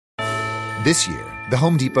This year, the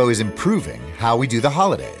Home Depot is improving how we do the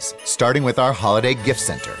holidays, starting with our Holiday Gift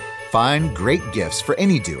Center. Find great gifts for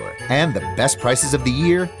any doer and the best prices of the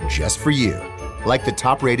year just for you. Like the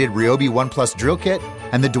top-rated Ryobi One Plus drill kit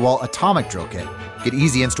and the DeWalt Atomic drill kit. Get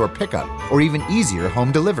easy in-store pickup or even easier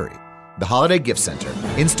home delivery. The Holiday Gift Center,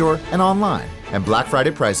 in-store and online, and Black Friday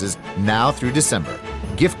prices now through December.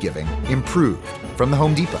 Gift giving improved from the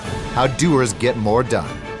Home Depot. How doers get more done.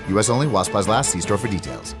 U.S. only while supplies last. See store for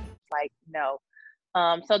details. Like, no.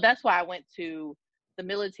 So that's why I went to the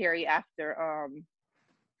military after,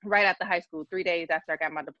 right after high school. 3 days after I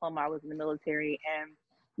got my diploma, I was in the military. And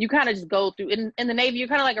you kind of just go through, in the Navy, you're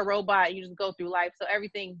kind of like a robot. You just go through life. So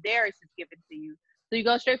everything there is just given to you. So you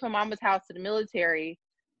go straight from mama's house to the military.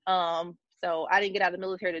 So I didn't get out of the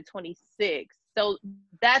military to 26. So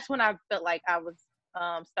that's when I felt like I was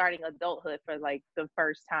starting adulthood for like the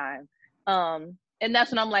first time. And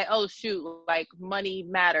that's when I'm like, oh shoot, like money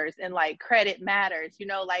matters and like credit matters, you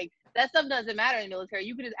know, like that stuff doesn't matter in the military.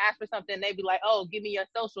 You could just ask for something and they'd be like, oh, give me your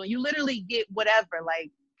social. And you literally get whatever,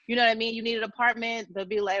 like, you know what I mean? You need an apartment, they'll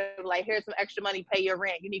be like, here's some extra money, pay your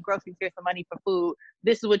rent. You need groceries, here's some money for food.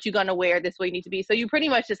 This is what you're gonna wear, this is what you need to be. So you pretty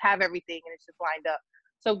much just have everything and it's just lined up.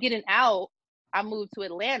 So getting out, I moved to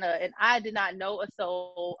Atlanta and I did not know a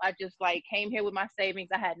soul. I just like came here with my savings.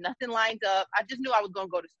 I had nothing lined up. I just knew I was gonna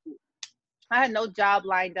go to school. I had no job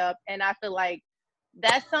lined up, and I feel like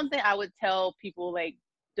that's something I would tell people, like,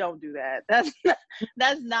 don't do that.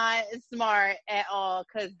 That's not smart at all,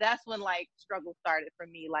 because that's when, like, struggle started for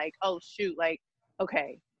me. Like, oh, shoot, like,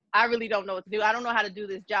 okay, I really don't know what to do. I don't know how to do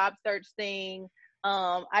this job search thing.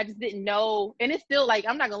 I just didn't know, and it's still, like,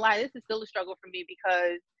 I'm not gonna lie, this is still a struggle for me,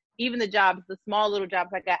 because even the jobs, the small little jobs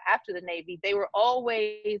I got after the Navy, they were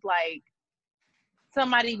always, like,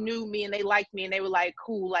 somebody knew me and they liked me and they were like,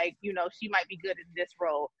 cool, like, you know, she might be good in this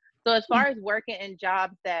role. So as far as working in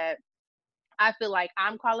jobs that I feel like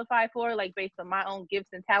I'm qualified for, like based on my own gifts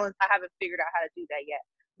and talents, I haven't figured out how to do that yet.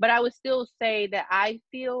 But I would still say that I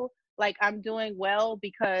feel like I'm doing well,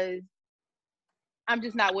 because I'm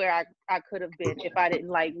just not where I could have been if I didn't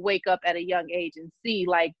like wake up at a young age and see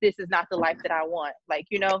like this is not the life that I want. Like,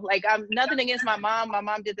 you know, like I'm nothing against my mom. My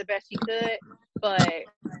mom did the best she could, but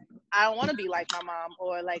I don't want to be like my mom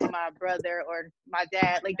or like my brother or my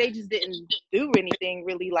dad. Like they just didn't do anything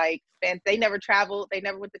really like fancy. They never traveled. They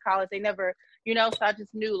never went to college. They never, you know, so I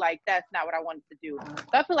just knew like that's not what I wanted to do. So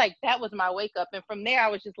I feel like that was my wake up. And from there, I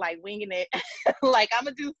was just like winging it. Like I'm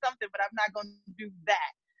going to do something, but I'm not going to do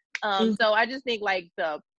that. So I just think like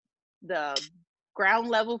the ground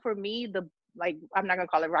level for me, like, I'm not going to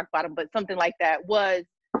call it rock bottom, but something like that was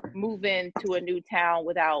moving to a new town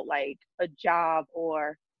without like a job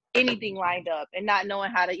or anything lined up and not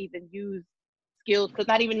knowing how to even use skills, because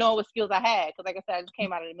not even knowing what skills I had, because like I said, I just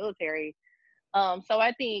came out of the military. So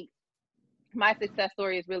I think my success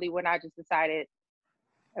story is really when I just decided,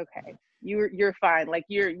 okay, you're fine, like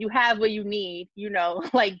you have what you need, you know,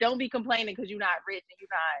 like don't be complaining because you're not rich and you're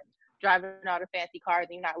not driving all the fancy cars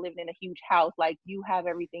and you're not living in a huge house. Like you have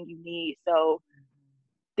everything you need, so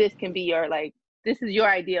this can be your, like, this is your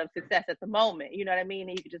idea of success at the moment, you know what I mean?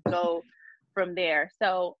 And you can just go from there.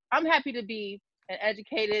 So I'm happy to be an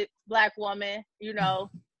educated Black woman, you know.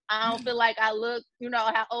 I don't feel like I look, you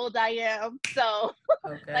know, how old I am. So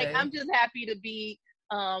okay. Like I'm just happy to be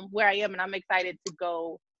where I am, and I'm excited to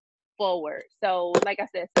go forward. So like I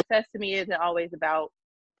said, success to me isn't always about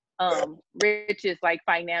riches, like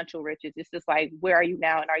financial riches. It's just like, where are you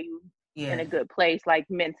now, and are you in a good place, like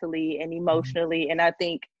mentally and emotionally? And I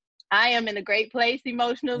think I am in a great place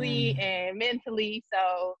emotionally and mentally,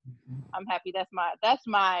 so I'm happy. That's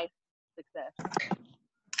my success.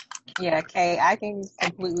 Yeah, Kay, I can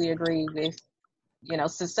completely agree with, you know,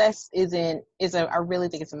 success I really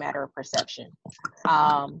think it's a matter of perception.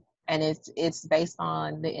 And it's based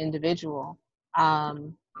on the individual.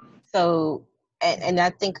 So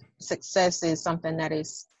I think success is something that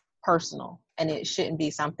is personal, and it shouldn't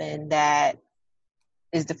be something that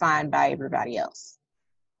is defined by everybody else.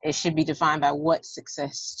 It should be defined by what's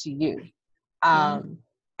success to you. And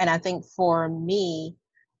I think for me,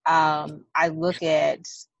 I look at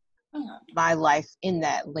my life in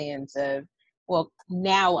that lens of, well,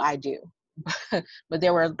 now I do. But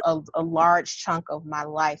there were a large chunk of my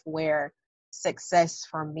life where success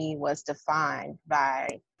for me was defined by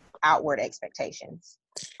outward expectations.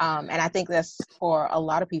 And I think that's for a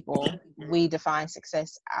lot of people, we define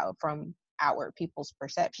success from outward people's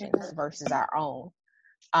perceptions versus our own.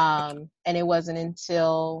 And it wasn't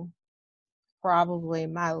until probably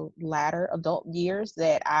my latter adult years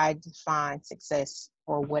that I defined success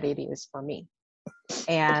for what it is for me.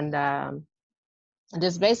 And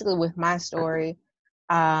just basically with my story,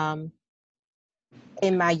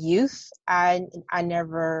 In my youth, I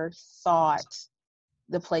never thought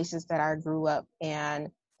the places that I grew up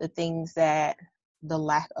and the things that the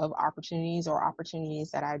lack of opportunities or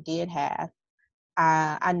opportunities that I did have,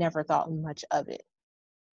 I never thought much of it.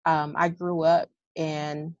 I grew up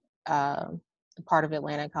in a part of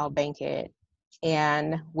Atlanta called Bankhead.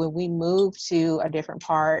 And when we moved to a different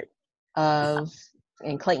part of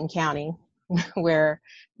in Clayton County, where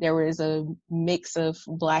there was a mix of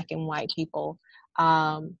Black and white people,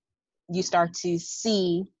 you start to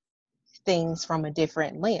see things from a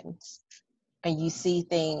different lens, and you see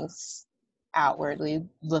things outwardly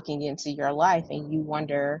looking into your life, and you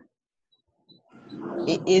wonder,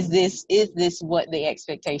 is this what the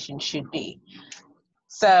expectation should be?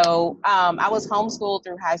 So I was homeschooled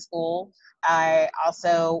through high school. I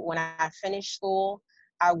also, when I finished school,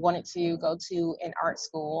 I wanted to go to an art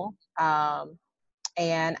school.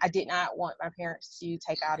 And I did not want my parents to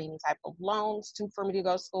take out any type of loans for me to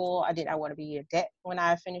go to school. I did not want to be in debt when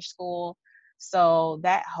I finished school. So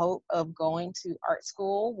that hope of going to art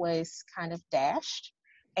school was kind of dashed.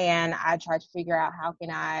 And I tried to figure out, how can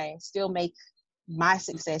I still make my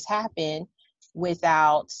success happen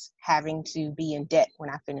without having to be in debt when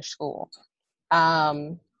I finished school.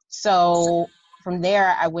 So from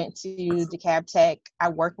there, I went to DeKalb Tech. I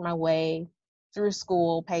worked my way through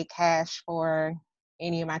school, paid cash for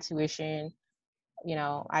any of my tuition. You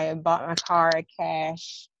know, I bought my car at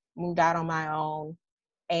cash, moved out on my own.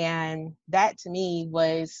 And that to me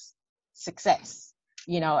was success.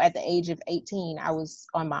 You know, at the age of 18, I was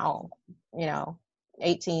on my own, you know,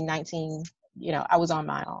 18, 19, you know, I was on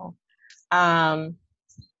my own.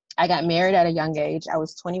 I got married at a young age. I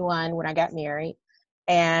was 21 when I got married.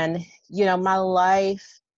 And, you know, my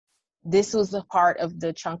life, this was the part of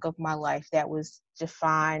the chunk of my life that was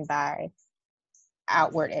defined by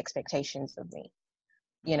outward expectations of me.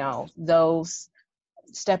 You know, those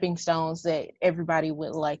stepping stones that everybody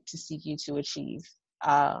would like to see you to achieve.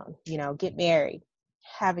 You know, get married,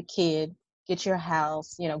 have a kid, get your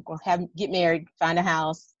house, you know, get married, find a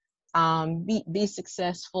house, be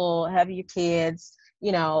successful, have your kids,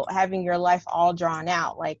 you know, having your life all drawn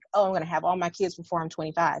out, like, oh, I'm going to have all my kids before I'm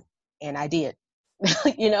 25. And I did,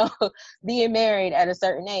 you know, being married at a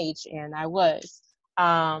certain age. And I was,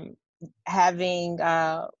 having,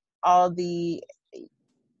 all the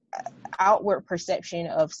outward perception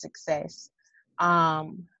of success.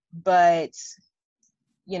 But,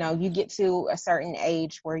 you know, you get to a certain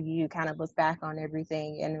age where you kind of look back on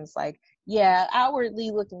everything and it's like, yeah, outwardly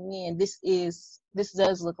looking in, this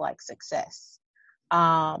does look like success.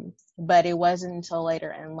 But it wasn't until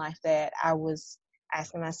later in life that I was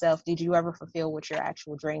asking myself, did you ever fulfill what your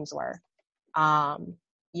actual dreams were?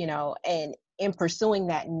 You know, and in pursuing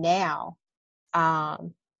that now,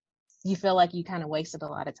 you feel like you kind of wasted a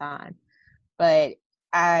lot of time. But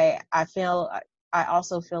I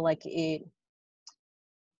also feel like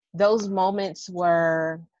those moments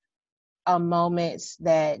were moments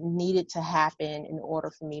that needed to happen in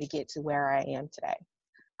order for me to get to where I am today.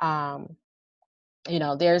 You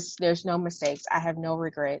know, there's no mistakes. I have no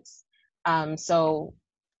regrets. So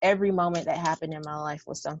every moment that happened in my life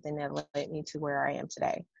was something that led me to where I am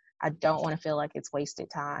today. I don't want to feel like it's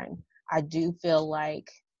wasted time. I do feel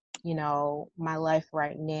like, you know, my life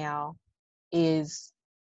right now is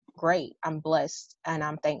great. I'm blessed and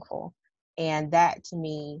I'm thankful. And that to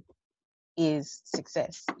me is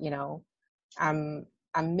success. You know, I'm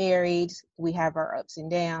married. We have our ups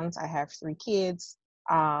and downs. I have 3 kids.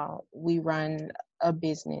 We run a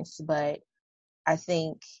business, but I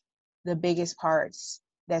think the biggest parts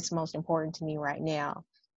that's most important to me right now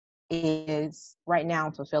is right now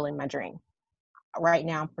I'm fulfilling my dream. Right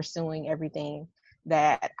now I'm pursuing everything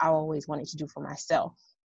that I always wanted to do for myself.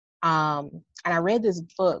 And I read this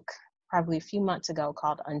book probably a few months ago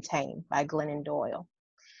called Untamed by Glennon Doyle.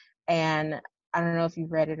 And I don't know if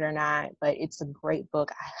you've read it or not, but it's a great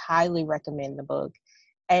book. I highly recommend the book.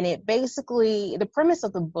 And it basically, the premise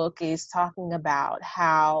of the book is talking about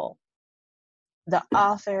how the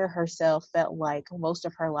author herself felt like most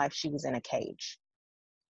of her life she was in a cage.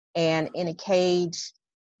 And in a cage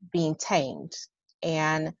being tamed.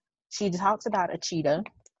 And she talks about a cheetah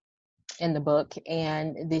in the book,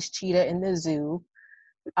 and this cheetah in the zoo,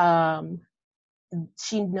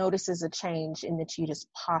 she notices a change in the cheetah's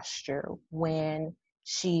posture when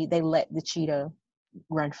they let the cheetah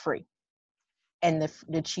run free. And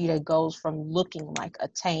the cheetah goes from looking like a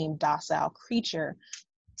tame, docile creature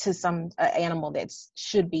to some animal that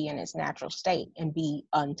should be in its natural state and be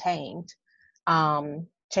untamed,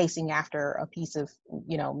 chasing after a piece of,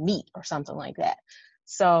 you know, meat or something like that.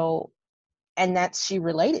 So, and that's, she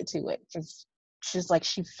related to it. she's like,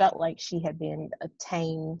 she felt like she had been a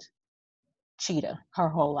tamed cheetah her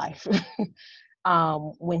whole life,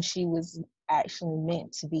 when she was actually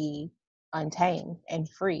meant to be untamed and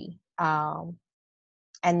free.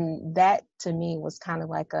 And that to me was kind of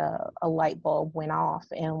like a light bulb went off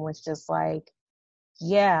and was just like,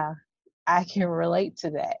 yeah, I can relate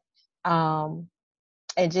to that.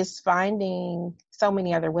 And just finding so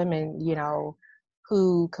many other women, you know,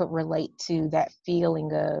 who could relate to that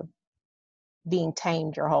feeling of being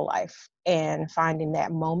tamed your whole life and finding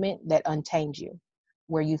that moment that untamed you,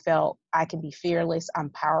 where you felt I can be fearless, I'm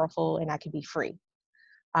powerful, and I can be free.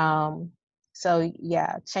 So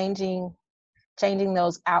yeah, changing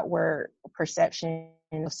those outward perception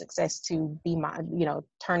of success to be my, you know,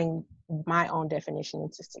 turning my own definition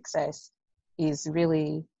into success is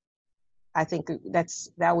really, I think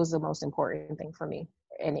that was the most important thing for me.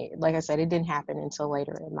 And it, like I said, it didn't happen until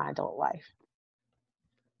later in my adult life.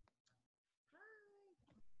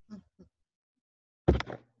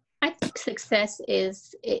 I think success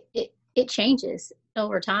is it changes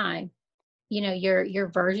over time. You know, your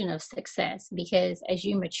version of success, because as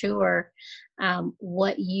you mature,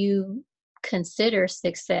 what you consider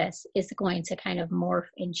success is going to kind of morph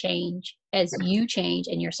and change as you change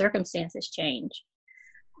and your circumstances change.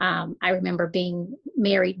 I remember being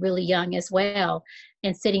married really young as well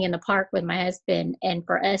and sitting in the park with my husband. And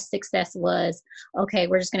for us, success was, okay,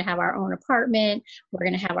 we're just going to have our own apartment. We're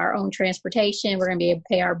going to have our own transportation. We're going to be able to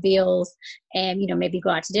pay our bills and, you know, maybe go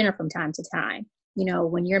out to dinner from time to time. You know,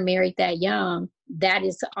 when you're married that young, that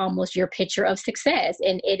is almost your picture of success.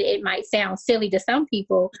 And it might sound silly to some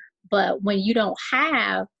people, but when you don't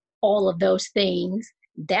have all of those things,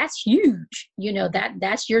 that's huge. You know,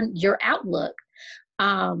 that's your outlook.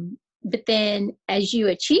 But then as you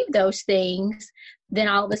achieve those things, then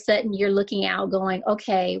all of a sudden you're looking out going,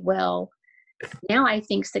 okay, well, now I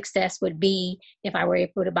think success would be if I were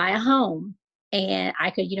able to buy a home and I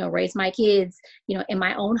could, you know, raise my kids, you know, in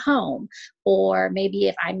my own home, or maybe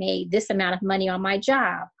if I made this amount of money on my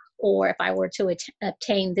job, or if I were to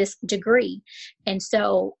obtain this degree. And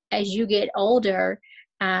so as you get older,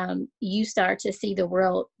 you start to see the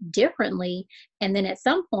world differently. And then at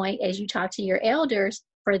some point, as you talk to your elders,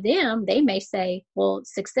 for them, they may say, well,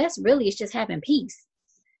 success really is just having peace.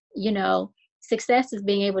 You know, success is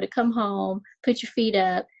being able to come home, put your feet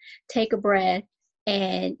up, take a breath,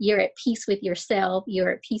 and you're at peace with yourself.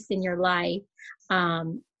 You're at peace in your life.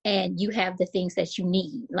 And you have the things that you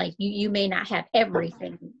need. Like you may not have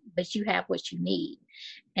everything, but you have what you need.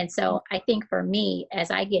 And so I think for me,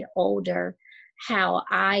 as I get older, how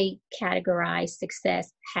I categorize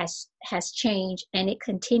success has changed, and it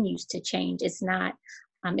continues to change. It's not,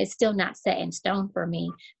 it's still not set in stone for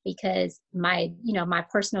me, because my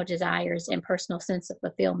personal desires and personal sense of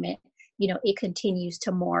fulfillment, you know, it continues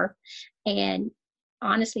to morph. And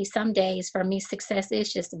honestly, some days for me, success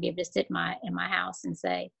is just to be able to sit in my house and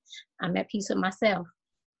say, I'm at peace with myself.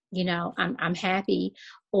 You know, I'm happy,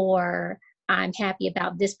 or I'm happy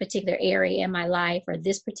about this particular area in my life, or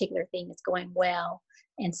this particular thing is going well.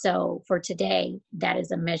 And so for today, that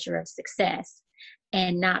is a measure of success,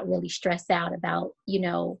 and not really stress out about, you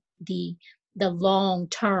know, the long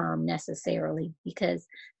term necessarily, because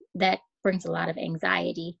that brings a lot of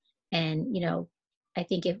anxiety. And, you know, I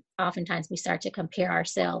think if oftentimes we start to compare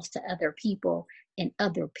ourselves to other people and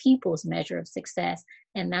other people's measure of success,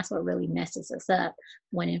 and that's what really messes us up.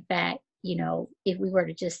 When in fact, you know, if we were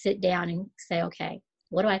to just sit down and say, okay,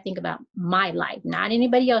 what do I think about my life? Not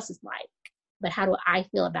anybody else's life, but how do I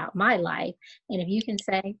feel about my life? And if you can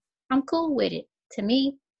say, I'm cool with it, to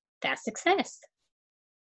me, that's success.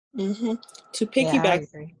 Mm-hmm. To piggyback.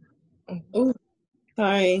 Oh,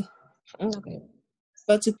 sorry. Okay.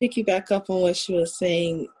 But to piggyback up on what she was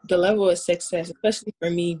saying, the level of success, especially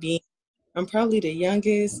for me I'm probably the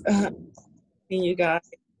youngest in you guys.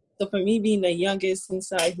 So for me being the youngest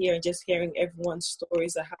inside here and just hearing everyone's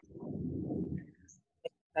stories of how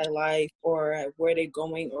their life or where they're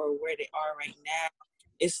going or where they are right now,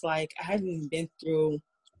 it's like I haven't been through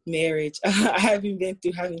marriage. I haven't been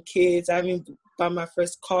through having kids. I haven't bought my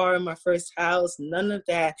first car, my first house, none of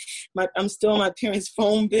that. I'm still on my parents'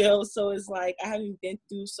 phone bill. So it's like I haven't been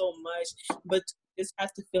through so much, but just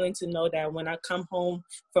have the feeling to know that when I come home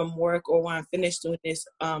from work or when I finish doing this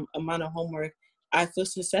amount of homework, I feel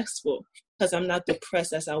successful because I'm not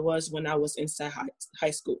depressed as I was when I was inside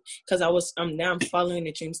high school. Because now I'm following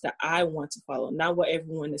the dreams that I want to follow, not what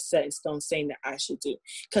everyone is set in stone saying that I should do.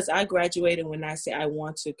 Because I graduated when I say I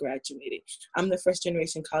want to graduate. I'm the first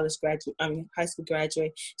generation high school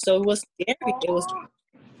graduate. So it was scary.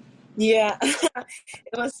 Yeah,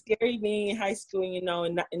 it was scary being in high school, you know,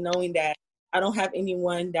 and knowing that I don't have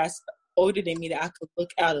anyone that's older than me that I could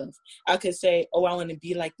look out of. I could say, oh, I want to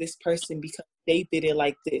be like this person because they did it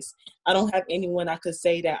like this. I don't have anyone I could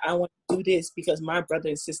say that I want to do this because my brother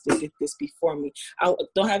and sister did this before me. I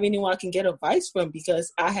don't have anyone I can get advice from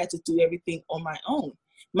because I had to do everything on my own.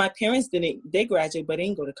 My parents they graduated, but they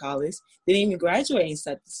didn't go to college. They didn't even graduate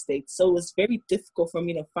inside the States. So it was very difficult for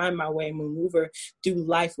me to find my way and maneuver through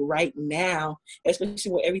life right now,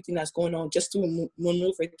 especially with everything that's going on, just to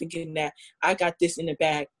maneuver thinking that I got this in the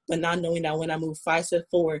bag, but not knowing that when I move 5 steps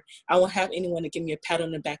forward, I won't have anyone to give me a pat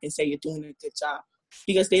on the back and say, you're doing a good job,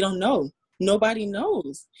 because they don't know. Nobody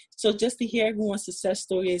knows. So just to hear everyone's success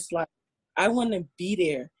story is like, I want to be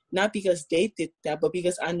there, not because they did that, but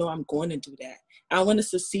because I know I'm going to do that. I want to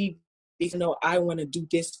succeed because I know I want to do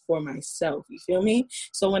this for myself. You feel me?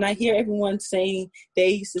 So when I hear everyone saying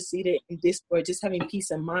they succeeded in this or just having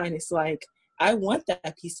peace of mind, it's like, I want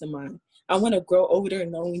that peace of mind. I want to grow older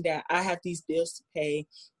knowing that I have these bills to pay.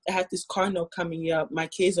 I have this car note coming up. My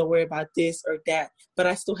kids are worried about this or that, but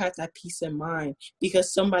I still have that peace of mind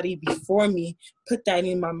because somebody before me put that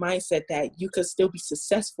in my mindset that you could still be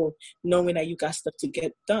successful knowing that you got stuff to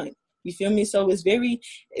get done. You feel me? So it's very,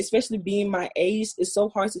 especially being my age, it's so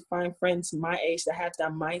hard to find friends my age that have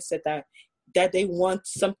that mindset that they want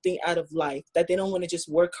something out of life, that they don't want to just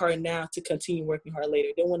work hard now to continue working hard later.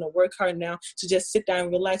 They want to work hard now to just sit down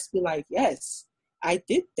and relax, be like, yes, I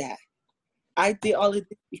did that. I did all of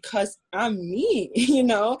this because I'm me, you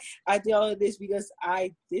know? I did all of this because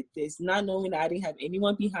I did this, not knowing that I didn't have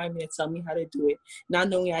anyone behind me to tell me how to do it, not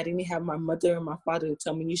knowing I didn't have my mother and my father to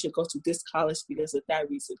tell me you should go to this college because of that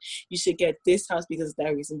reason. You should get this house because of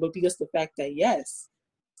that reason. But because of the fact that, yes,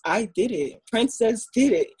 I did it. Princess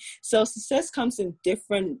did it. So success comes in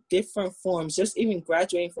different forms. Just even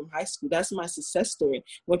graduating from high school, that's my success story.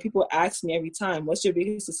 When people ask me every time, what's your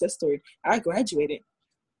biggest success story? I graduated.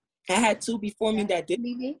 I had 2 before me that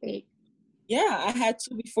didn't. Yeah, I had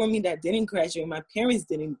 2 before me that didn't graduate. My parents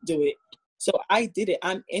didn't do it. So I did it.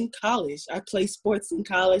 I'm in college. I play sports in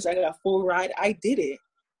college. I got a full ride. I did it.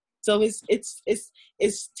 So it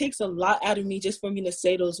takes a lot out of me just for me to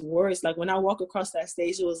say those words. Like when I walk across that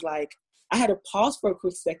stage, it was like I had to pause for a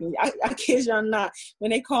quick second. I kid you not.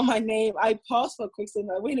 When they call my name, I paused for a quick second.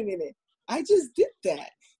 Like, wait a minute. I just did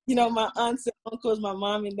that. You know, my aunts and uncles, my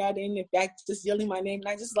mom and dad, in the back just yelling my name. And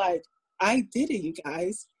I just like, I did it, you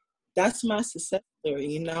guys. That's my success story.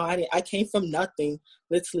 You know, I came from nothing,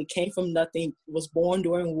 literally came from nothing, was born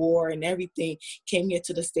during war and everything, came here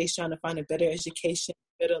to the States trying to find a better education,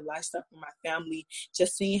 better lifestyle for my family,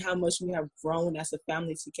 just seeing how much we have grown as a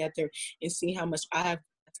family together and seeing how much I have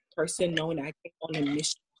as a person, knowing I came on a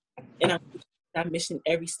mission. And I'm that mission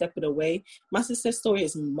every step of the way. My success story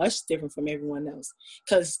is much different from everyone else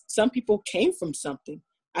because some people came from something.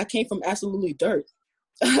 I came from absolutely dirt,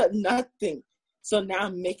 nothing. So now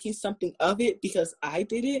I'm making something of it because I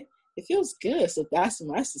did it. It feels good. So that's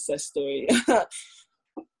my success story. And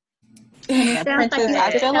it sounds like you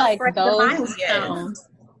I feel like those milestones.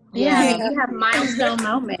 Yeah. You have milestone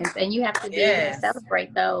moments and you have to be able to Yes.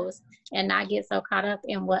 celebrate those and not get so caught up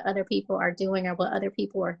in what other people are doing or what other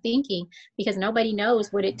people are thinking, because nobody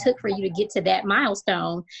knows what it took for you to get to that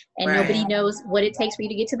milestone, and Right. nobody knows what it takes for you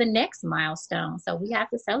to get to the next milestone. So we have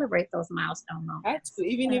to celebrate those milestone moments.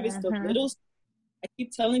 Even if it's the little, I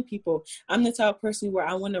keep telling people I'm the type of person where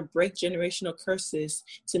I want to break generational curses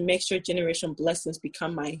to make sure generational blessings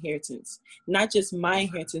become my inheritance. Not just my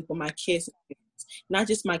inheritance, but my kids' inheritance. Not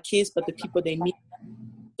just my kids, but the people they meet.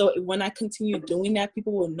 So when I continue doing that,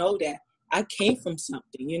 people will know that I came from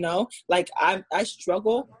something, you know? Like I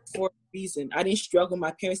struggle for a reason. I didn't struggle.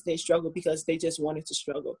 My parents didn't struggle because they just wanted to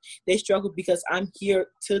struggle. They struggled because I'm here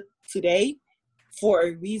today for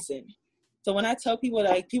a reason. So when I tell people,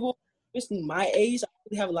 like people, especially my age, I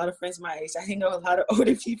really have a lot of friends my age. I hang out with a lot of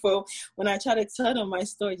older people. When I try to tell them my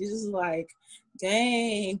story, it's just like,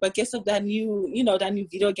 dang, but guess what, that new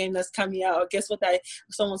video game that's coming out, or guess what, that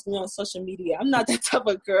someone's doing on social media. I'm not that type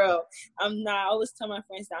of girl. I'm not. I always tell my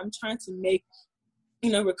friends that I'm trying to make,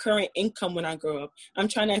 recurring income when I grow up. I'm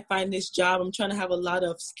trying to find this job. I'm trying to have a lot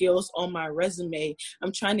of skills on my resume.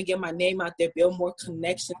 I'm trying to get my name out there, build more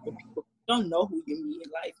connections with people. You don't know who you meet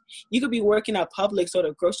in life. You could be working at Publix or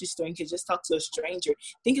the grocery store and could just talk to a stranger.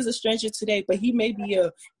 Think it's a stranger today, but he may be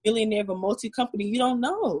a billionaire of a multi-company. You don't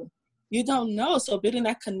know. You don't know. So building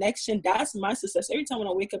that connection, that's my success. Every time when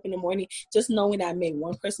I wake up in the morning, just knowing that I made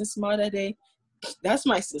one person smile that day, that's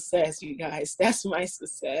my success, you guys. That's my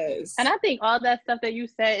success. And I think all that stuff that you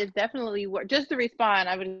said is definitely just to respond.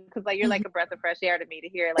 I mean, because like you're like a breath of fresh air to me to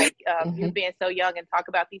hear like you being so young and talk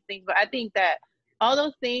about these things. But I think that all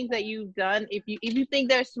those things that you've done, if you think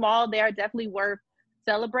they're small, they are definitely worth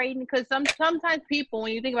celebrating, because sometimes people,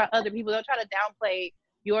 when you think about other people, they'll try to downplay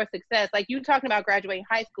your success. Like you talking about graduating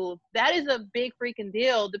high school, that is a big freaking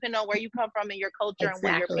deal, depending on where you come from in your culture and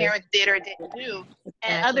what your parents did or didn't do.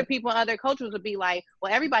 And other people in other cultures would be like,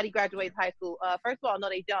 well, everybody graduates high school. First of all, no,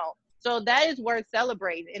 they don't. So that is worth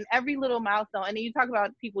celebrating in every little milestone. And then you talk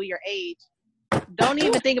about people your age. Don't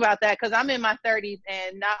even think about that, because I'm in my 30s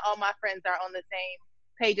and not all my friends are on the same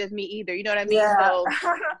page as me either. You know what I mean? Yeah. So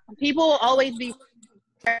people will always be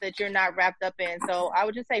that you're not wrapped up in. So I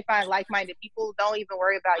would just say find like-minded people. Don't even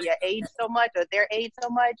worry about your age so much or their age so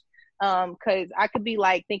much. Because I could be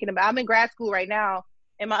like thinking about, I'm in grad school right now,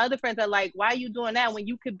 and my other friends are like, why are you doing that when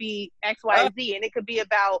you could be X, Y, Z? And it could be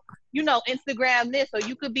about, you know, Instagram this, or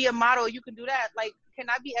you could be a model, you can do that. Like, can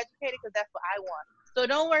I be educated? Because that's what I want. So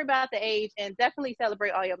don't worry about the age, and definitely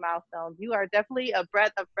celebrate all your milestones. You are definitely a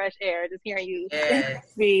breath of fresh air just hearing you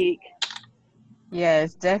speak.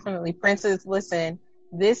 Yes, definitely. Princess, listen,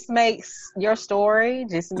 this makes your story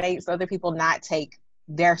just makes other people not take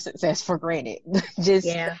their success for granted.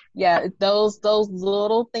 Those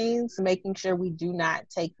little things, making sure we do not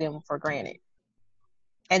take them for granted.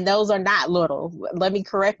 And those are not little. Let me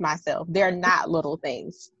correct myself. They're not little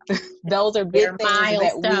things. Those are big things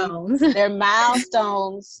milestones. They're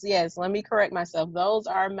milestones. Yes, let me correct myself. Those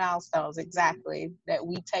are milestones, exactly, that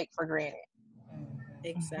we take for granted.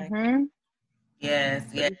 Exactly. Mm-hmm. Yes,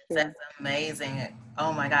 that's amazing.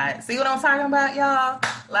 Oh my God. See what I'm talking about, y'all?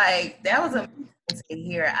 Like, that was amazing to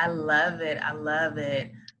hear. I love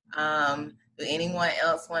it. Do anyone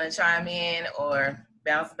else want to chime in or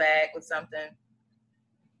bounce back with something?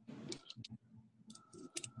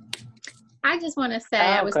 I just want to say,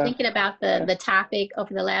 I was thinking about the topic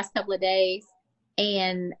over the last couple of days,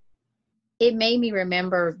 and it made me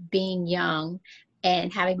remember being young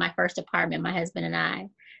and having my first apartment, my husband and I,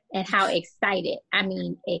 and how excited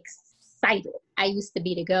I used to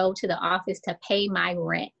be to go to the office to pay my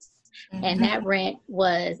rent. Mm-hmm. And that rent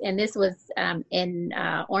was, and this was in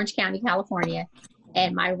Orange County, California,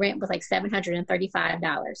 and my rent was like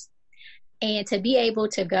 $735. And to be able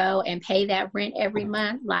to go and pay that rent every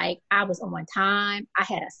month, like I was on time, I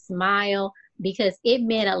had a smile, because it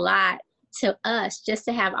meant a lot to us just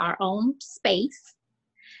to have our own space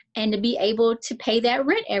and to be able to pay that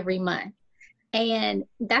rent every month. And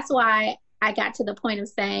that's why I got to the point of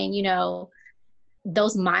saying, you know,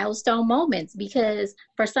 those milestone moments, because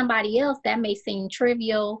for somebody else that may seem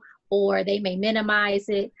trivial or they may minimize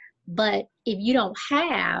it. But if you don't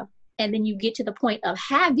have, and then you get to the point of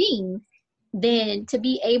having, then to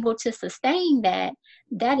be able to sustain that,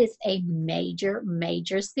 that is a major,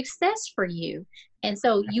 major success for you. And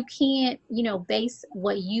so you can't, you know, base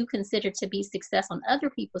what you consider to be success on other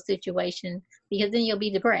people's situation, because then you'll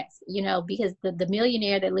be depressed, you know, because the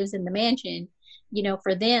millionaire that lives in the mansion, you know,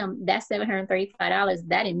 for them, that $735,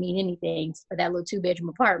 that didn't mean anything for that little 2-bedroom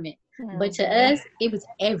apartment. Mm-hmm. But to us, it was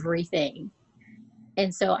everything.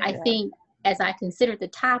 And so I think, as I considered the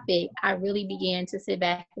topic, I really began to sit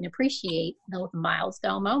back and appreciate those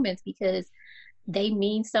milestone moments, because they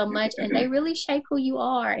mean so much and they really shape who you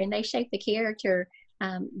are, and they shape the character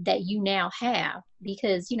that you now have,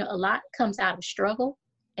 because, you know, a lot comes out of struggle,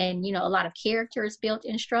 and, you know, a lot of character is built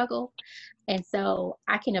in struggle. And so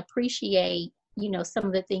I can appreciate, you know, some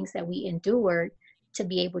of the things that we endured to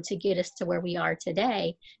be able to get us to where we are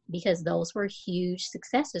today, because those were huge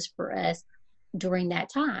successes for us during that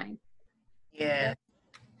time. Yeah.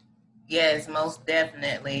 Yes, most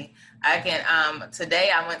definitely. I can,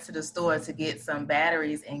 today I went to the store to get some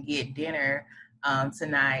batteries and get dinner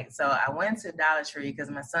tonight. So I went to Dollar Tree because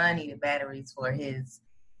my son needed batteries for his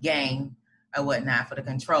game or whatnot for the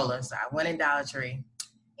controller. So I went in Dollar Tree,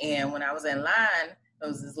 and when I was in line, there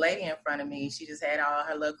was this lady in front of me. She just had all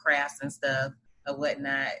her little crafts and stuff or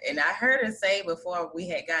whatnot. And I heard her say before we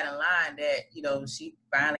had got in line that, you know, she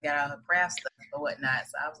finally got all her craft stuff or whatnot.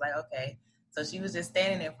 So I was like, okay. So she was just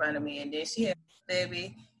standing in front of me, and then she had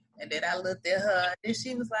baby, and then I looked at her, and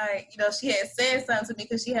she was like, you know, she had said something to me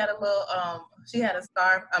because she had a little, she had a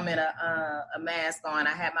scarf, a mask on.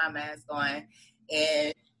 I had my mask on,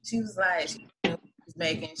 and she was like,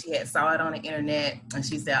 she had saw it on the internet, and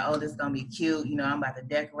she said, oh, this is going to be cute. You know, I'm about to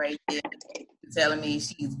decorate this. Telling me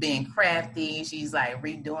she's being crafty. She's like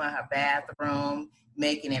redoing her bathroom,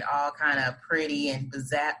 making it all kind of pretty and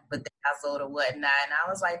bedazzled or whatnot. And I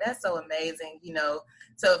was like, that's so amazing, you know,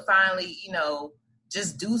 to finally, you know,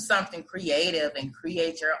 just do something creative and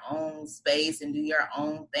create your own space and do your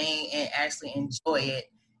own thing and actually enjoy it.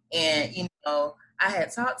 And, you know, I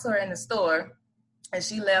had talked to her in the store, and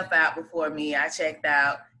she left out before me. I checked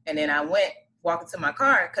out, and then I went walking to my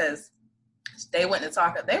car because they went to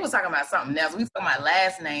talk, they was talking about something else. We was talking about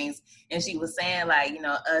last names, and she was saying, like, you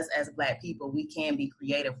know, us as Black people, we can be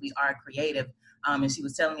creative. We are creative. And she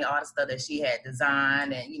was telling me all the stuff that she had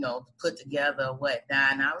designed and, you know, put together,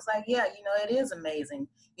 whatnot. And I was like, yeah, you know, it is amazing,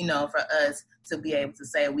 you know, for us to be able to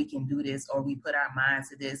say we can do this, or we put our minds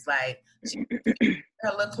to this. Like, she,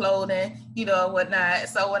 her little clothing, you know, whatnot.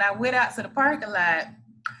 So when I went out to the parking lot,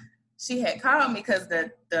 she had called me because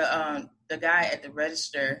the guy at the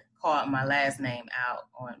register called my last name out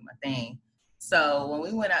on my thing. So when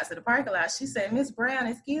we went out to the parking lot, she said, Miss Brown,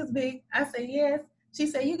 excuse me. I said, yes. She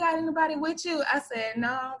said, you got anybody with you? I said, no,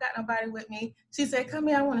 I don't got nobody with me. She said, come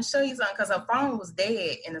here, I want to show you something, because her phone was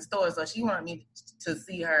dead in the store. So she wanted me to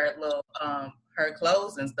see her little, her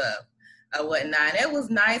clothes and stuff or whatnot. And it was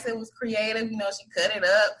nice. It was creative. You know, she cut it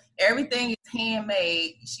up. Everything is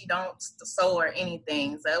handmade. She don't sew or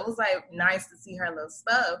anything. So it was like nice to see her little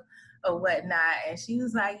stuff or whatnot. And she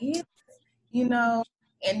was like, yeah, you know.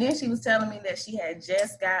 And then she was telling me that she had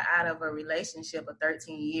just got out of a relationship of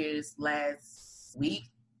 13 years last week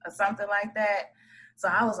or something like that. So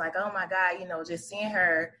I was like, oh my God, you know, just seeing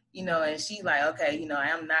her, you know, and she like, okay, you know,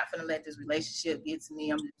 I'm not gonna let this relationship get to me.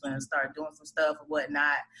 I'm just gonna start doing some stuff or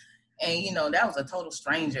whatnot. And, you know, that was a total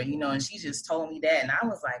stranger, you know, and she just told me that. And I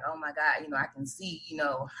was like, oh my God, you know, I can see, you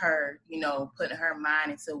know, her, you know, putting her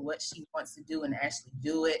mind into what she wants to do and actually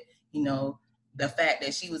do it. You know, the fact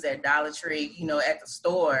that she was at Dollar Tree, you know, at the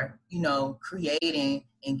store, you know, creating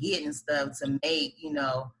and getting stuff to make, you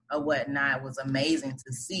know, or whatnot was amazing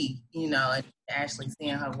to see, you know, and actually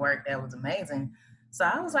seeing her work, that was amazing. So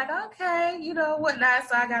I was like, okay, you know, whatnot.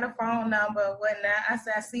 So I got a phone number, whatnot. I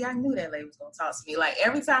said, see, I knew that lady was going to talk to me. Like,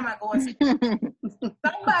 every time I go into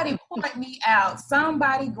somebody point me out,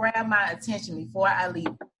 somebody grab my attention before I leave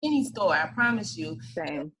any store. I promise you.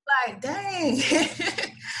 Same. Like, dang.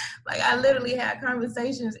 Like, I literally had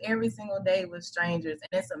conversations every single day with strangers,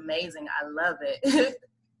 and it's amazing. I love it.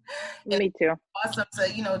 Me too. Awesome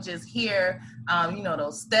to, you know, just hear, you know,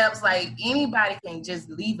 those steps. Like, anybody can just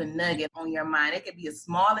leave a nugget on your mind. It could be the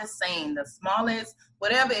smallest saying, the smallest,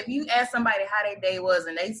 whatever. If you ask somebody how their day was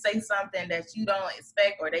and they say something that you don't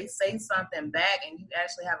expect, or they say something back and you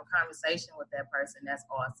actually have a conversation with that person, that's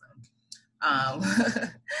awesome.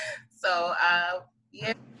 So,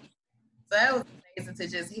 yeah. So that was amazing to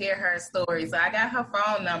just hear her story. So I got her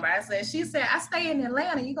phone number. She said, I stay in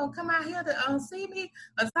Atlanta. You gonna come out here to see me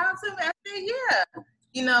or talk to me? I said, yeah.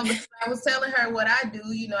 You know, because I was telling her what I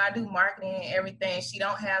do. You know, I do marketing and everything. She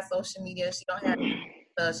don't have social media. She don't have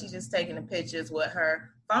she's just taking the pictures with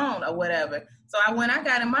her phone or whatever. So when I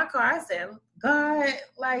got in my car, I said, God,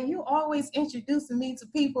 like, you always introducing me to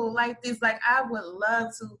people like this. Like, I would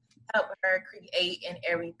love to help her create and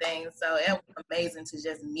everything. So it was amazing to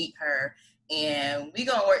just meet her, and we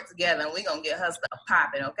gonna work together and we gonna get her stuff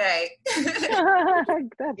popping, okay? That's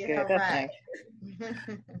Yeah, good. That's right.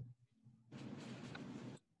 nice.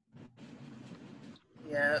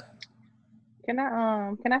 Yeah. Can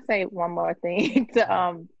I say one more thing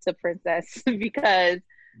to Princess, because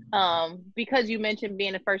you mentioned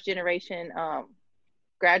being a first generation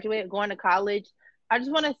graduate going to college. I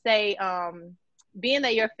just want to say, being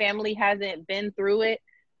that your family hasn't been through it,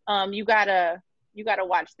 you gotta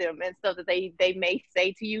watch them and stuff that they may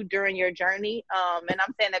say to you during your journey. And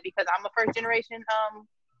I'm saying that because I'm a first generation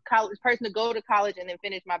college person to go to college and then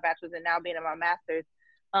finish my bachelor's and now being in my master's.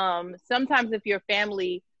 Sometimes if your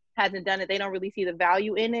family hasn't done it, they don't really see the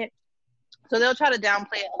value in it. So they'll try to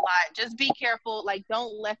downplay it a lot. Just be careful. Like,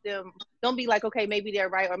 don't be like, okay, maybe they're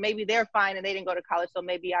right, or maybe they're fine and they didn't go to college, so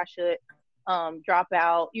maybe I should drop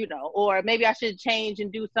out, you know, or maybe I should change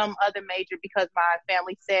and do some other major because my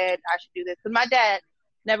family said I should do this. Because my dad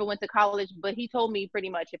never went to college, but he told me pretty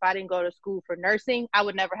much if I didn't go to school for nursing, I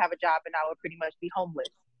would never have a job and I would pretty much be homeless.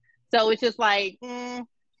 So it's just like,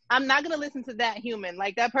 I'm not going to listen to that human.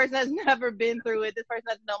 Like, that person has never been through it. This person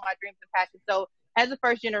doesn't know my dreams and passions. So as a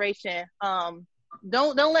first generation,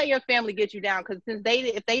 don't let your family get you down, because if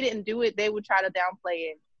they didn't do it, they would try to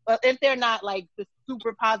downplay it. But if they're not like the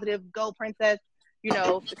super positive, go Princess, you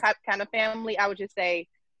know, the kind of family, I would just say,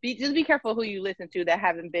 be careful who you listen to that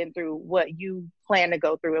haven't been through what you plan to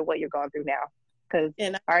go through and what you're going through now. Because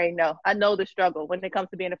I know the struggle when it comes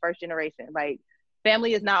to being a first generation. Like,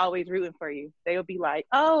 family is not always rooting for you. They'll be like,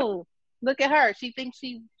 oh, look at her. She thinks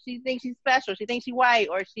she's special. She thinks she's white,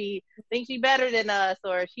 or she thinks she's better than us,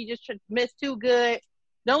 or she just missed too good.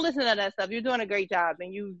 Don't listen to that stuff. You're doing a great job,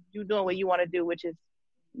 and you're doing what you want to do, which is,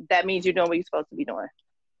 that means you're doing what you're supposed to be doing.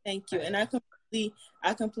 Thank you. And I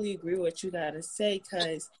completely agree with what you got to say,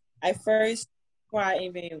 because before I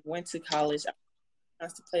even went to college,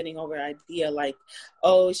 contemplating over an idea like,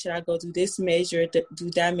 oh, should I go do this major, do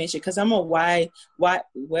that major? Because I'm a wide,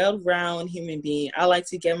 well-rounded human being. I like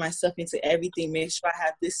to get myself into everything, make sure I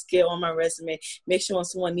have this skill on my resume, make sure when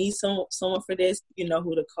someone needs someone for this, you know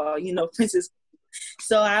who to call, Princess.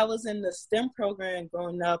 So I was in the STEM program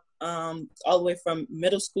growing up, all the way from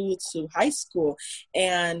middle school to high school.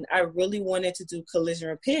 And I really wanted to do collision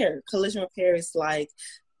repair. Collision repair is like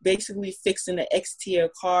basically fixing the exterior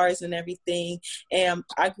cars and everything. And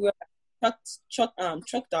I grew up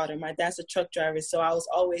truck daughter. My dad's a truck driver, so I was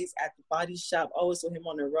always at the body shop, always with him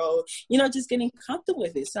on the road, just getting comfortable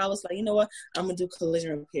with it. So I was like, you know what, I'm gonna do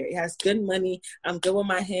collision repair. It has good money, I'm good with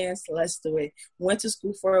my hands, so let's do it. Went to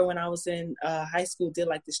school for it when I was in high school, did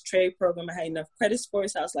like this trade program. I had enough credits for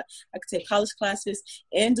it, so I was like, I could take college classes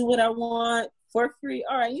and do what I want for free.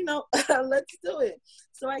 All right, let's do it.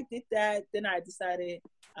 So I did that. Then I decided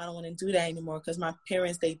I don't want to do that anymore because my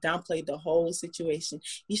parents, they downplayed the whole situation.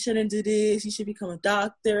 You shouldn't do this. You should become a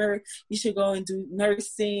doctor. You should go and do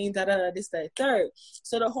nursing, this, that, third.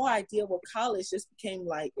 So the whole idea with college just became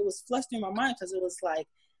like, it was flushed in my mind because it was like,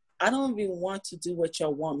 I don't even want to do what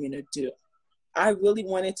y'all want me to do. I really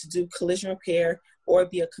wanted to do collision repair or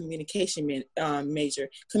be a communication major.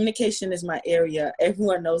 Communication is my area.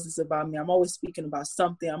 Everyone knows this about me. I'm always speaking about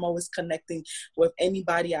something. I'm always connecting with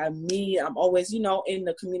anybody I meet. I'm always, in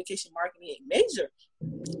the communication marketing major.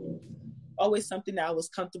 Always something that I was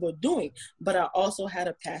comfortable doing. But I also had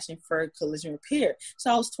a passion for collision repair.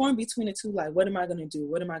 So I was torn between the two, like, what am I going to do?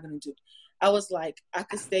 What am I going to do? I was like, I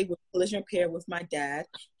could stay with collision repair with my dad,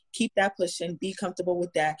 keep that pushing, be comfortable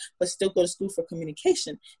with that, but still go to school for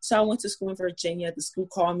communication. So I went to school in Virginia. The school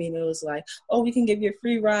called me and it was like, oh, we can give you a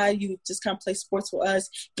free ride. You just come play sports with us.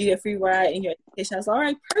 You get a free ride in your education. I was like, all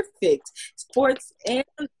right, perfect. Sports and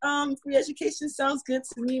free education sounds good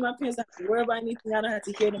to me. My parents don't have to worry about anything. I don't have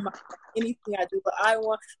to hear them about anything I do, but I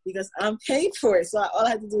want because I'm paid for it. So all I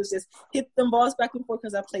had to do is just hit them balls back and forth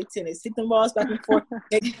because I play tennis. Hit them balls back and forth.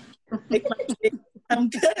 make my I'm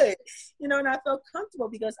good, and I felt comfortable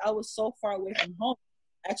because I was so far away from home.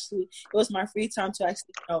 Actually, it was my free time to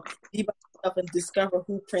actually, be by myself and discover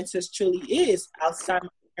who Princess truly is outside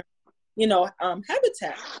my,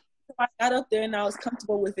 habitat. So I got up there and I was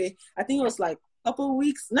comfortable with it. I think it was like couple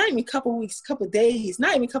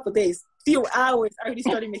days, few hours. I already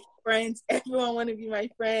started making friends. Everyone wanted to be my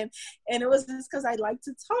friend. And it was just because I like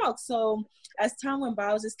to talk. So as time went by,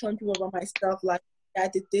 I was just telling people about myself, like, I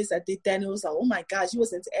did this, I did that. And it was like, oh my gosh, you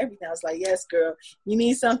was into everything. I was like, yes, girl, you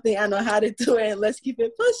need something. I know how to do it. And let's keep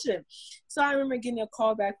it pushing. So I remember getting a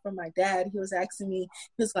call back from my dad. He was asking me,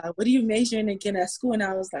 he was like, what are you majoring in again at school? And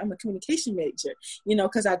I was like, I'm a communication major,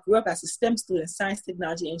 because I grew up as a STEM student, science,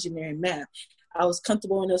 technology, engineering, math. I was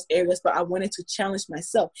comfortable in those areas, but I wanted to challenge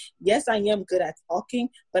myself. Yes, I am good at talking,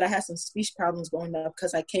 but I had some speech problems growing up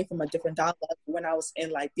because I came from a different dialect when I was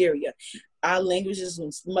in Liberia. Our languages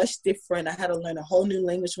was much different. I had to learn a whole new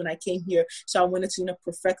language when I came here. So I wanted to,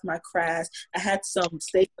 perfect my craft. I had some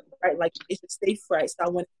stage fright, like stage fright. So I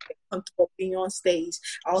wanted to get comfortable being on stage.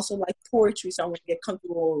 I also like poetry, so I wanted to get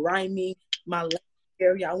comfortable rhyming my language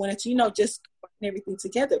area. I wanted to, just put everything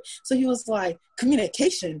together. So he was like,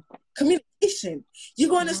 communication. You're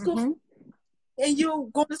going to school and you're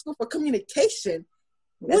going to school for communication.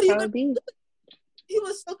 That's how it be. He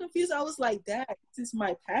was so confused. I was like, Dad, this is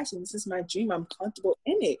my passion. This is my dream. I'm comfortable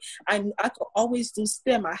in it. I could always do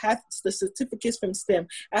STEM. I have the certificates from STEM.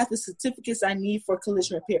 I have the certificates I need for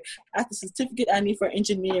collision repair. I have the certificate I need for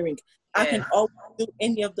engineering. I can always do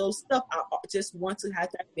any of those stuff. I just want to have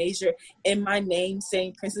that major in my name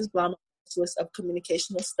saying Princess Blama, Bachelor's of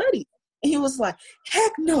Communicational Studies. And he was like,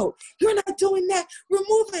 heck no, you're not doing that.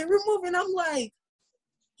 Remove it. And I'm like,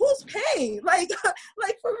 who's paying? Like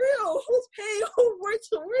for real, who's paying? Who works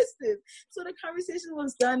this? So the conversation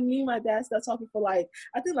was done. Me and my dad started talking for I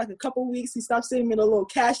think a couple weeks. He stopped sending me the little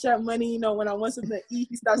cash out money, when I want something to eat.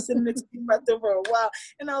 He stopped sending it to me for a while.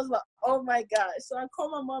 And I was like, oh my gosh. So I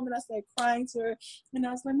called my mom and I started crying to her. And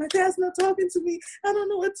I was like, my dad's not talking to me. I don't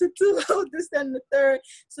know what to do. This, that, and the third.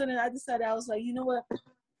 So then I decided, I was like, you know what?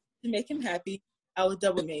 To make him happy, I would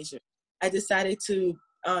double major. I decided to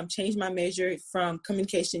change my major from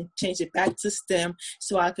communication, change it back to STEM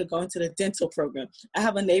so I could go into the dental program. I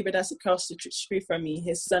have a neighbor that's across the street from me.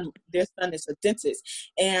 Their son is a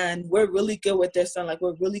dentist, and we're really good with their son.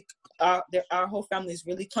 We're really, our whole family is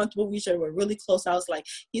really comfortable with each other. We're really close. I was like,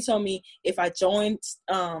 he told me if I joined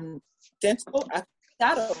dental, I could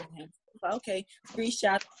shadow him. I was like, okay, free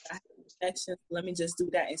shadow. I have connections. Let me just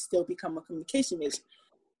do that and still become a communication major.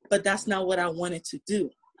 But that's not what I wanted to do.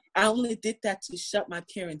 I only did that to shut my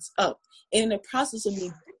parents up. And in the process of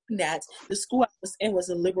me doing that the school I was in was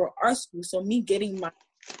a liberal arts school. So me getting my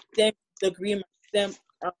STEM degree and my STEM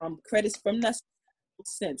credits from that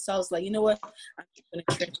sense. So I was like, you know what? I'm going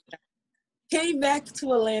to transfer. Came back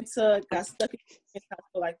to Atlanta, got stuck in Atlanta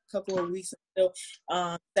for like a couple of weeks until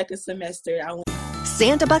second semester.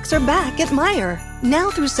 Santa Bucks are back at Meijer. Now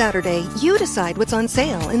through Saturday, you decide what's on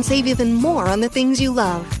sale and save even more on the things you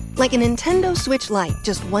love. Like a Nintendo Switch Lite,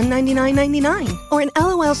 just $199.99. Or an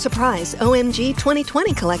LOL Surprise OMG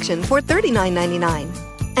 2020 collection for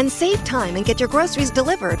 $39.99. And save time and get your groceries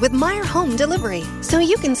delivered with Meijer Home Delivery, so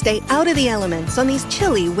you can stay out of the elements on these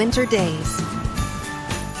chilly winter days.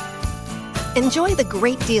 Enjoy the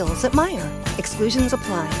great deals at Meijer. Exclusions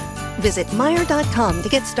apply. Visit Meijer.com to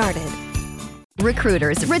get started.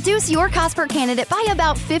 Recruiters, reduce your cost per candidate by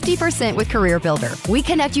about 50% with CareerBuilder. We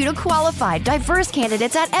connect you to qualified, diverse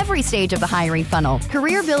candidates at every stage of the hiring funnel.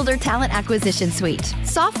 CareerBuilder Talent Acquisition Suite.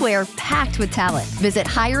 Software packed with talent. Visit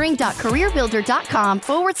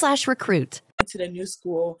hiring.careerbuilder.com/recruit. To the new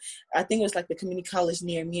school, I think it was like the community college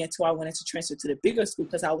near me until I wanted to transfer to the bigger school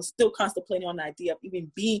because I was still contemplating on the idea of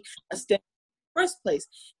even being a STEM in the first place.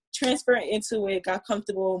 Transferring into it, got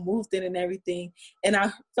comfortable, moved in and everything, and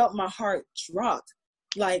I felt my heart drop.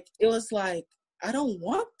 Like, it was like, I don't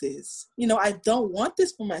want this. You know, I don't want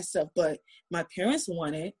this for myself, but my parents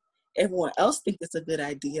want it. Everyone else thinks it's a good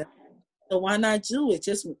idea. So why not do it?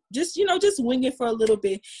 Just wing it for a little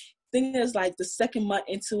bit. Thing is, like, the second month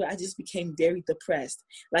into it, I just became very depressed.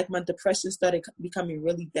 Like, my depression started becoming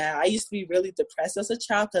really bad. I used to be really depressed as a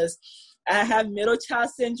child because I have middle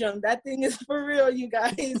child syndrome. That thing is for real, you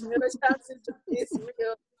guys. Middle child syndrome is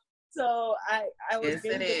real. So I was yes,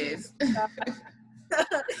 it is. I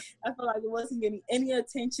felt like it wasn't getting any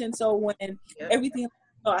attention. So when everything,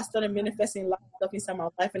 I started manifesting a lot of stuff inside my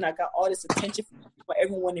life, and I got all this attention for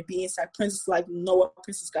everyone to be inside Princess. Like, know what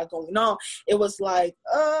Princess got going on. It was like,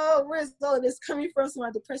 oh, where's all of this coming from? So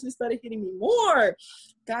my depression started hitting me more.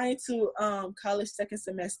 Got into college second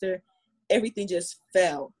semester, everything just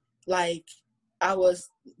fell. Like, I was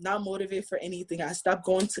not motivated for anything. I stopped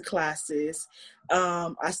going to classes.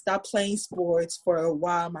 I stopped playing sports for a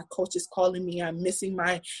while. My coach is calling me. I'm missing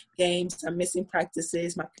my games. I'm missing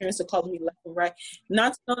practices. My parents are calling me left and right.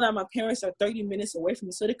 Not to know that my parents are 30 minutes away from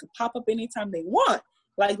me, so they could pop up anytime they want.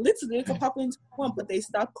 Like, literally, they could pop up anytime they want, but they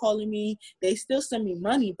stopped calling me. They still send me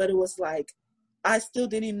money, but it was like, I still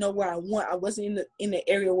didn't know where I went. I wasn't in the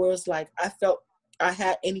area where it was like, I felt I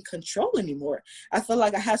had any control anymore. I felt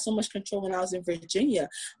like I had so much control when I was in Virginia,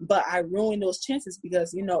 but I ruined those chances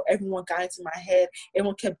because, you know, everyone got into my head.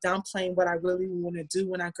 Everyone kept downplaying what I really want to do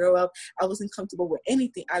when I grow up. I wasn't comfortable with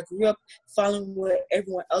anything. I grew up following what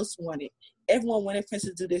everyone else wanted. Everyone wanted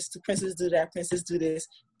Princess do this, Princess do that, Princess do this,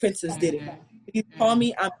 Princess did it. If you call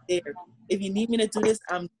me, I'm there. If you need me to do this,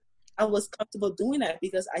 I was comfortable doing that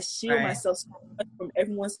because I shield myself so much from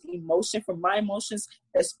everyone's emotion, from my emotions,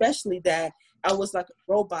 especially that I was like a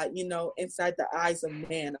robot, you know, inside the eyes of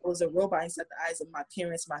man. I was a robot inside the eyes of my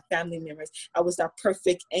parents, my family members. I was that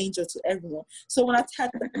perfect angel to everyone. So when I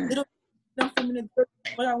had the little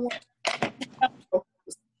what I want,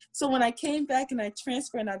 so when I came back and I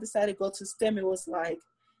transferred and I decided to go to STEM, it was like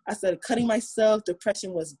I started cutting myself.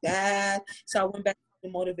 Depression was bad. So I went back to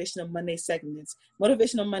Motivational Monday segments.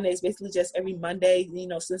 Motivational Monday is basically just every Monday, you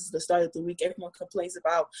know, since the start of the week, everyone complains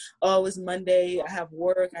about, oh, it's Monday, I have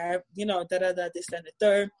work, I have, you know, this, that, and the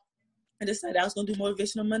third. I decided I was going to do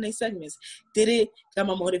Motivational Monday segments. Did it, got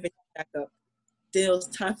my motivation back up. Then it was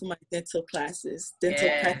time for my dental classes.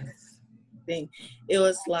 Practice thing. It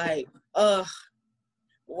was like,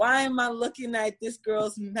 why am I looking at this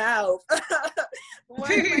girl's mouth?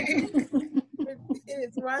 Why am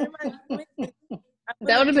I doing this?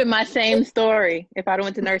 That would have been my same story if I'd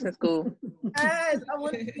went to nursing school. Yes, that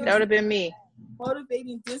would have been me.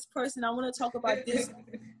 Motivating this person. I want to talk about this. I want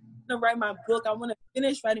to write my book. I want to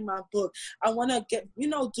finish writing my book. I want to get, you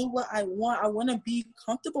know, do what I want. I want to be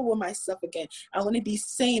comfortable with myself again. I want to be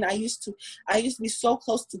sane. I used to be so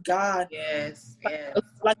close to God. Yes.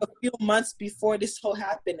 Like a few months before this whole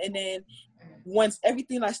happened. And then once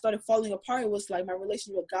everything like started falling apart, it was like my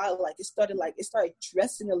relationship with God, like it started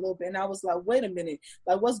dressing a little bit. And I was like, wait a minute,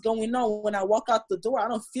 like what's going on? When I walk out the door, I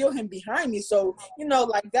don't feel him behind me. So, you know,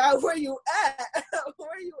 like, God, where you at?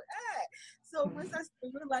 Where you at? So once I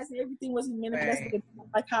started realizing everything wasn't manifested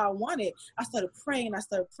like how I wanted, I started praying. I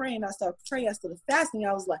started fasting.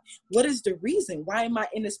 I was like, what is the reason? Why am I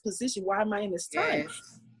in this position? Why am I in this time?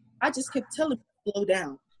 Yes. I just kept telling me,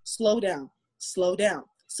 slow down.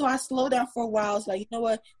 So I slowed down for a while. I was like, you know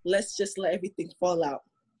what? Let's just let everything fall out.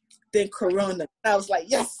 Then Corona. I was like,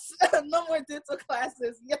 yes, no more dental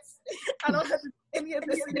classes. Yes, I don't have to do any of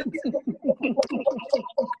this.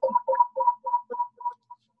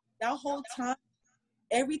 That whole time,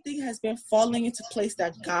 everything has been falling into place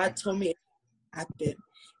that God told me it happened.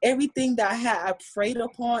 Everything that I prayed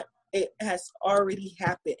upon, it has already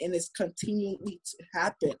happened, and it's continually to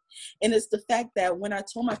happen. And it's the fact that when I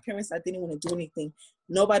told my parents I didn't want to do anything,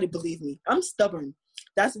 nobody believed me. I'm stubborn.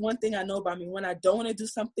 That's one thing I know about me. When I don't want to do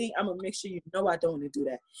something, I'm going to make sure you know I don't want to do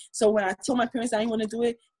that. So when I told my parents I didn't want to do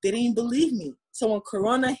it, they didn't believe me. So when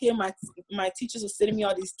Corona hit, my teachers were sending me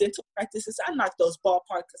all these dental practices. I knocked those ballpark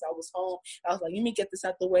because I was home. I was like, let me get this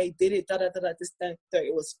out the way. Did it, this, that, third.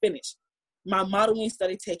 It was finished. My modeling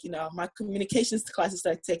started taking off. My communications classes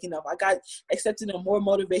started taking off. I got accepted in more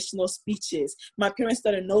motivational speeches. My parents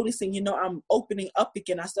started noticing, I'm opening up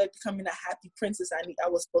again. I started becoming a happy princess I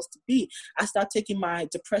was supposed to be. I started taking my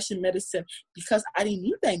depression medicine because I didn't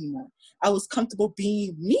need that anymore. I was comfortable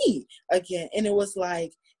being me again. And it was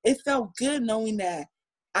like, it felt good knowing that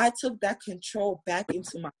I took that control back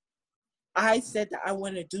into my. I said that I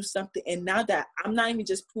want to do something. And now that I'm not even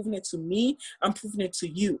just proving it to me, I'm proving it to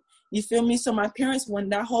you. You feel me? So my parents, when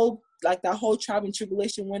that whole trial and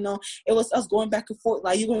tribulation went on, it was us going back and forth.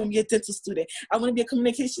 Like, you're going to be a dental student. I want to be a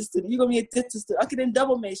communication student. You're going to be a dental student. Okay, then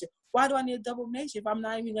double major. Why do I need a double major if I'm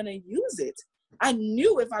not even going to use it? I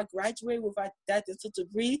knew if I graduated with that dental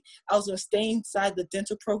degree, I was going to stay inside the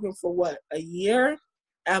dental program for a year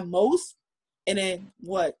at most. And then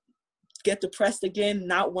get depressed again,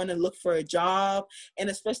 not want to look for a job. And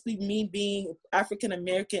especially me being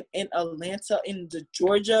African-American in Atlanta in the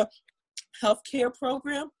Georgia healthcare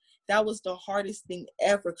program, that was the hardest thing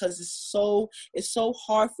ever because it's so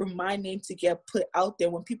hard for my name to get put out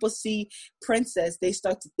there. When people see Princess, they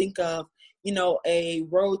start to think of, a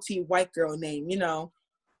royalty white girl name, and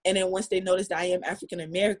then once they notice that I am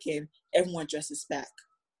African-American, everyone dresses back.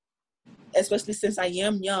 Especially since I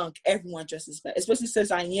am young, everyone dresses back. Especially since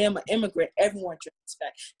I am an immigrant, everyone dresses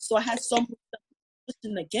back. So I had so much stuff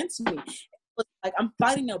pushing against me. It was like I'm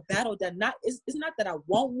fighting a battle that it's not that I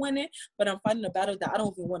won't win it, but I'm fighting a battle that I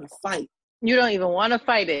don't even want to fight. You don't even want to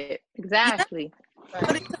fight it. Exactly.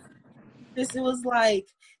 Yeah. It was like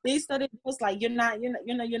they started. It was like you're not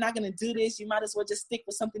gonna do this. You might as well just stick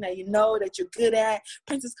with something that you know that you're good at.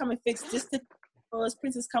 Princess, come and fix this.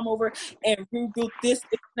 Princess, come over and rebuild this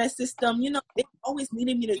internet system. They always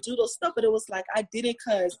needed me to do those stuff, but it was like I did it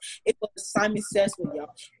because it was Simon Says with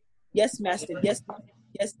y'all. Yes, master. Yes,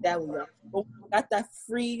 that with y'all. But when I got that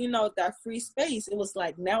free, that free space, it was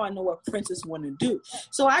like now I know what Princess want to do.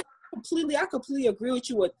 So I completely agree with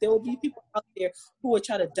you. There will be people out there who will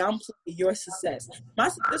try to downplay your success. My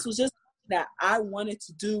success was just that I wanted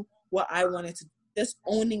to do what I wanted to do. Just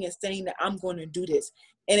owning and saying that I'm going to do this.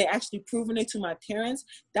 And it actually proving it to my parents.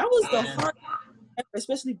 That was the hard thing,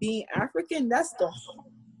 especially being African. That's the hardest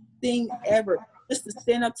thing ever. Just to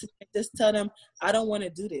stand up to them, just tell them, I don't want to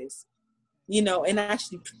do this. And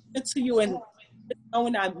actually prove it to you and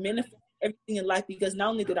knowing I manifest everything in life because not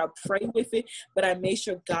only did I pray with it, but I made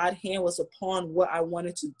sure God's hand was upon what I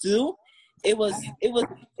wanted to do. It was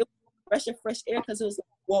fresh air because it was like,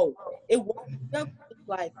 whoa. It was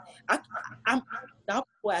like I'm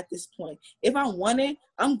unstoppable at this point. If I want it,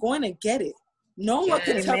 I'm going to get it. No one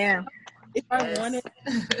can tell me if I want it.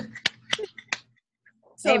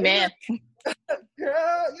 So Amen.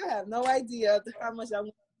 Girl, you have no idea how much I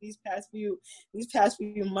want these past few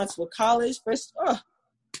months with college.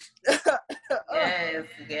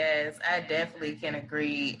 Yes, I definitely can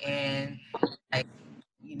agree and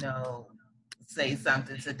say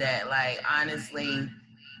something to that. Like honestly,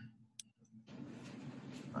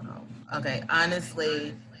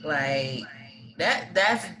 like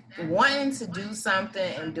that's wanting to do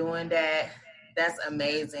something and doing that's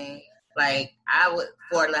amazing. Like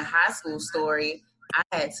for the high school story, I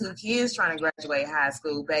had 2 kids trying to graduate high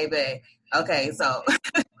school, baby. Okay, so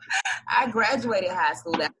I graduated high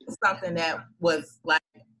school. That was something that was like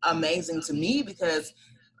amazing to me because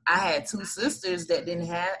I had 2 sisters that didn't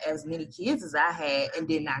have as many kids as I had and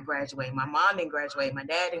did not graduate. My mom didn't graduate. My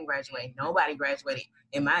dad didn't graduate. Nobody graduated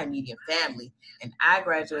in my immediate family. And I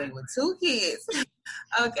graduated with 2 kids.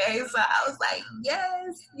 Okay, so I was like,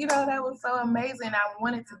 yes, that was so amazing. I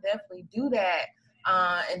wanted to definitely do that.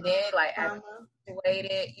 And then I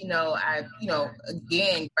graduated, I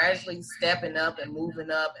again, gradually stepping up and moving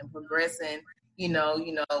up and progressing,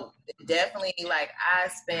 definitely I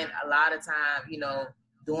spent a lot of time,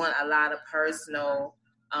 doing a lot of personal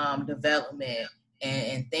development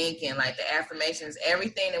and thinking, like the affirmations,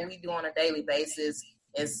 everything that we do on a daily basis,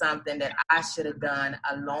 is something that I should have done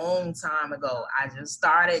a long time ago. I just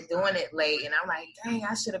started doing it late, and I'm like, dang,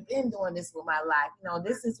 I should have been doing this with my life. You know,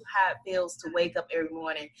 this is how it feels to wake up every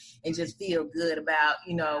morning and just feel good about,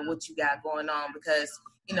 you know, what you got going on. Because,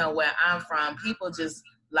 you know, where I'm from, people just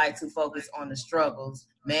like to focus on the struggles.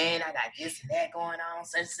 Man, I got this and that going on,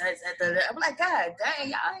 such. I'm like, God dang,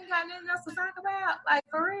 y'all ain't got nothing else to talk about. Like,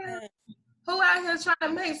 for real. Who out here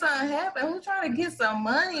trying to make something happen? Who trying to get some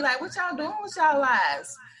money? Like, what y'all doing with y'all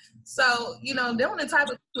lives? So, you know, them the type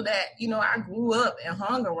of people that, you know, I grew up and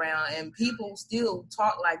hung around, and people still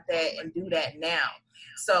talk like that and do that now.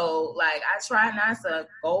 So, like, I try not to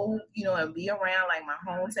go, you know, and be around, like, my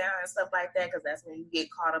hometown and stuff like that, because that's when you get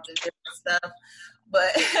caught up in different stuff.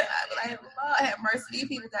 But, like, Lord have mercy, these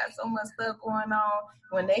people got so much stuff going on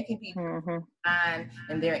when they can be mind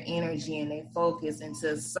and their energy and they focus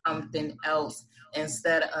into something else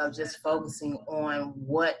instead of just focusing on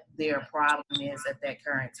what their problem is at that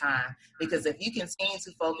current time. Because if you continue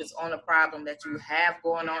to focus on the problem that you have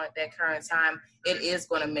going on at that current time, it is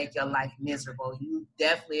going to make your life miserable. You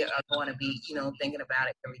definitely are going to be, you know, thinking about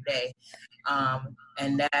it every day.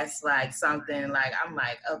 And that's like something like, I'm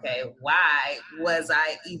like, okay, why was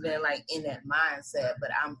I even like in that mindset? But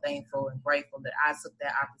I'm thankful and grateful that I took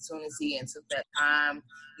that opportunity and took that time,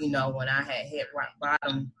 you know, when I had hit rock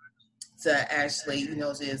bottom, to actually, you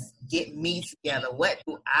know, just get me together. What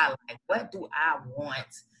do I like? What do I want,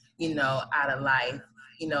 you know, out of life?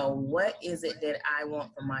 You know, what is it that I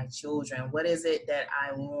want for my children? What is it that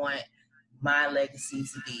I want my legacy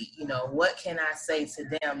to be? You know, what can I say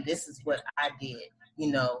to them? This is what I did.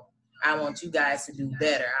 You know, I want you guys to do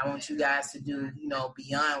better. I want you guys to do, you know,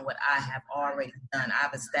 beyond what I have already done.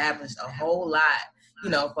 I've established a whole lot, you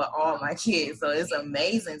know, for all my kids. So it's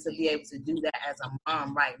amazing to be able to do that as a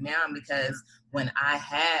mom right now, because when I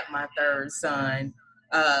had my third son,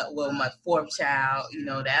 my fourth child, you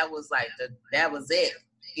know, that was it.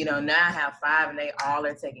 You know, now I have 5 and they all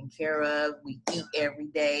are taken care of. We eat every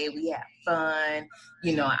day. We have fun.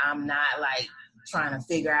 You know, I'm not like trying to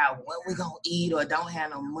figure out what we're going to eat or don't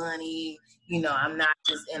have no money. You know, I'm not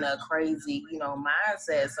just in a crazy, you know,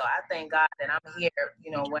 mindset. So I thank God that I'm here,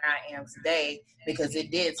 you know, where I am today, because it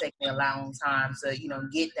did take me a long time to, you know,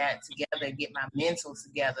 get that together, get my mental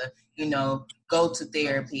together, you know, go to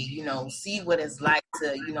therapy, you know, see what it's like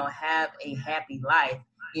to, you know, have a happy life.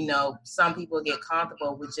 You know, some people get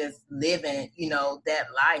comfortable with just living, you know, that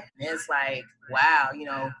life. And it's like, wow, you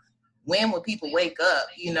know, when will people wake up,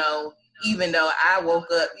 you know, even though I woke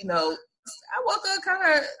up, you know, I woke up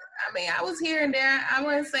kind of, I mean, I was here and there. I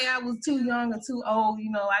wouldn't say I was too young or too old.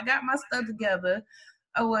 You know, I got my stuff together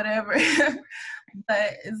or whatever.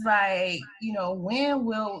 But it's like, you know, when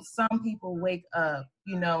will some people wake up,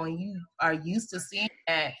 you know, and you are used to seeing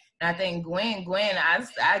that. And I think Gwen,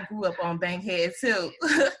 I grew up on Bankhead too.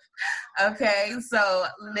 Okay, so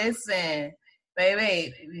listen,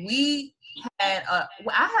 baby, I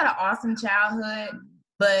had an awesome childhood.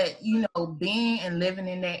 But, you know, being and living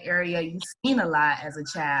in that area, you've seen a lot as a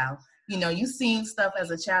child. You know, you've seen stuff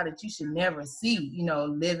as a child that you should never see, you know,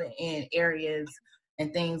 living in areas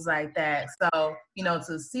and things like that. So, you know,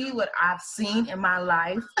 to see what I've seen in my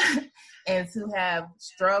life and to have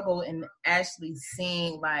struggled and actually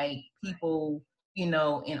seeing like people, you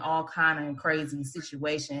know, in all kind of crazy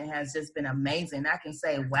situations has just been amazing. I can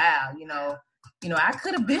say, wow, you know, I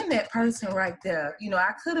could have been that person right there. You know,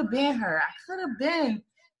 I could have been her. I could have been,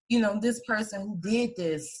 you know, this person who did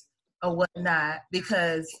this or whatnot,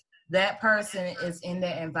 because that person is in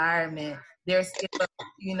that environment. They're still,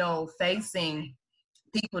 you know, facing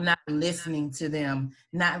people not listening to them,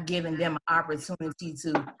 not giving them an opportunity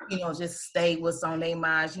to, you know, just stay what's on their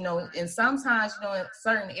minds, you know. And sometimes, you know, in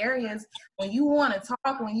certain areas, when you want to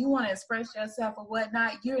talk, when you want to express yourself or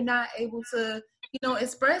whatnot, you're not able to, you know,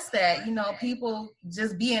 express that. You know, people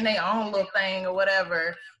just be in their own little thing or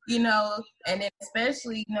whatever, you know. And then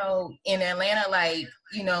especially, you know, in Atlanta, like,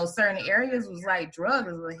 you know, certain areas was like drugs,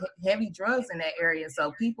 there was heavy drugs in that area.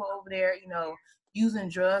 So people over there, you know, using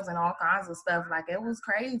drugs and all kinds of stuff, like it was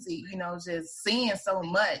crazy, you know, just seeing so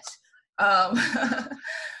much.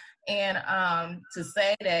 And to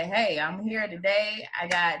say that, hey, I'm here today, I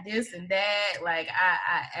got this and that, like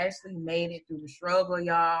I actually made it through the struggle,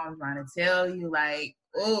 y'all. I'm trying to tell you, like,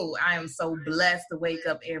 oh, I am so blessed to wake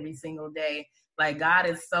up every single day. Like, God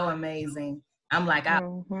is so amazing. I'm like,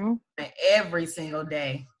 every single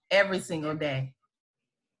day.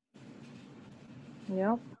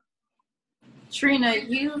 Yep. Trina,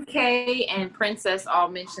 you, Kay, and Princess all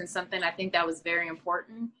mentioned something I think that was very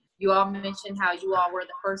important. You all mentioned how you all were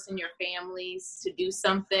the first in your families to do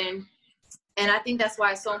something. And I think that's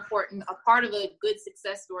why it's so important. A part of a good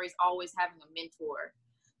success story is always having a mentor.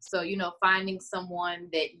 So, finding someone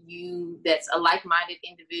that's a like-minded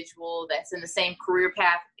individual, that's in the same career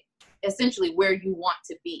path, essentially where you want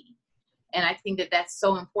to be. And I think that that's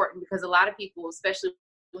so important, because a lot of people, especially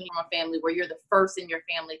when you're in a family where you're the first in your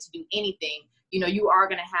family to do anything, you are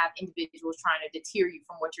going to have individuals trying to deter you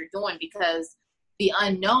from what you're doing, because the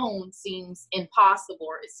unknown seems impossible,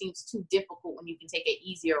 or it seems too difficult when you can take an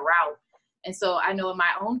easier route. And so I know in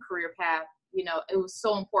my own career path, it was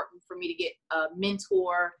so important for me to get a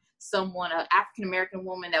mentor, someone, an African-American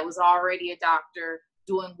woman that was already a doctor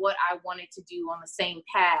doing what I wanted to do on the same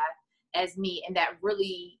path as me. And that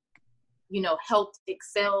really, helped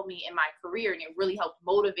excel me in my career, and it really helped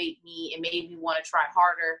motivate me and made me want to try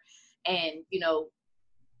harder. And,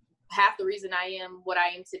 half the reason I am what I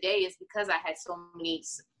am today is because I had so many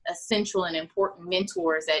essential and important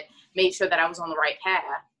mentors that made sure that I was on the right path.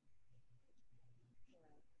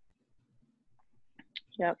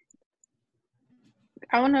 Yep.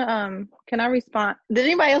 I want to, can I respond? Did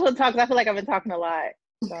anybody else want to talk? 'Cause I feel like I've been talking a lot.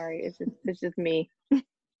 Sorry. It's just me.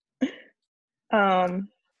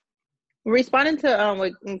 Responding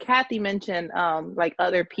to when Kathy mentioned like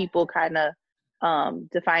other people kind of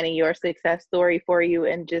defining your success story for you,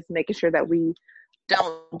 and just making sure that we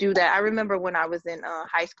don't do that. I remember when I was in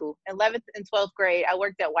high school, 11th and 12th grade, I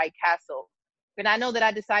worked at White Castle. And I know that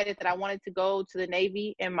I decided that I wanted to go to the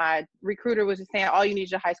Navy, and my recruiter was just saying, all you need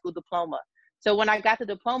is your high school diploma. So when I got the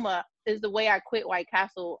diploma is the way I quit White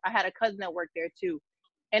Castle. I had a cousin that worked there too.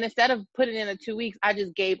 And instead of putting in 2 weeks, I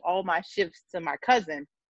just gave all my shifts to my cousin.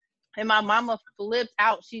 And my mama flipped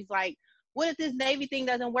out. She's like, what if this Navy thing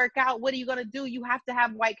doesn't work out? What are you going to do? You have to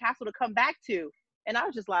have White Castle to come back to. And I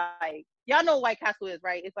was just like, y'all know what White Castle is,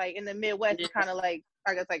 right? It's like in the Midwest, it's kind of like,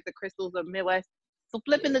 I guess like the Crystals of Midwest. So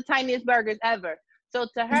flipping the tiniest burgers ever. So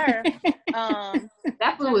to her,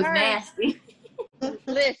 that food was nasty.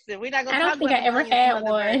 Listen, we're not going to talk about I don't think I ever had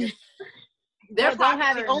one. They don't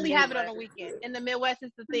have it. Only have it on the weekend. In the Midwest,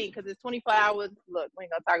 it's the thing, because it's 24 hours. Look, we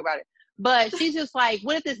ain't going to talk about it. But she's just like,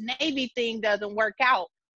 what if this Navy thing doesn't work out?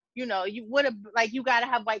 You would have, like, you got to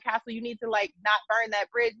have White Castle. You need to, like, not burn that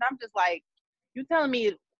bridge. And I'm just like, you telling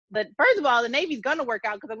me that, first of all, the Navy's going to work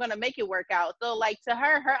out because I'm going to make it work out. So, like, to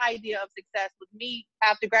her idea of success was me,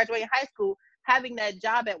 after graduating high school, having that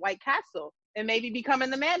job at White Castle and maybe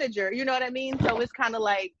becoming the manager. You know what I mean? So it's kind of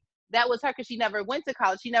like, that was her, because she never went to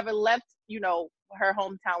college. She never left, her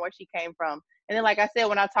hometown where she came from. And then, like I said,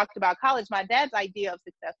 when I talked about college, my dad's idea of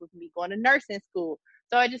success was me going to nursing school.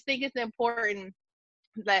 So I just think it's important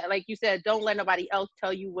that, like you said, don't let nobody else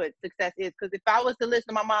tell you what success is. Because if I was to listen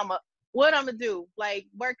to my mama, what I'm gonna do? Like,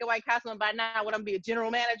 work at White Castle, and by now, what, I'm gonna be a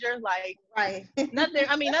general manager? Like, right.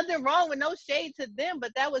 Nothing wrong with, no shade to them,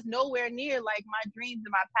 but that was nowhere near like my dreams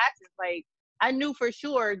and my passions. Like, I knew for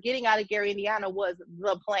sure getting out of Gary, Indiana was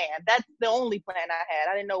the plan. That's the only plan I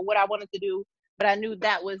had. I didn't know what I wanted to do, but I knew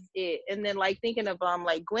that was it. And then, like, thinking of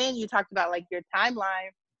like Gwen, you talked about like your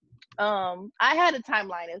timeline. I had a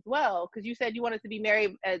timeline as well, because you said you wanted to be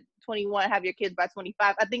married at 21, have your kids by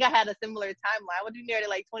 25. I think I had a similar timeline. I wanted to be married at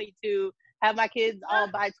like 22, have my kids all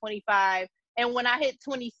by 25. And when I hit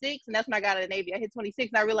 26, and that's when I got out of the Navy, I hit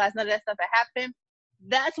 26 and I realized none of that stuff had happened.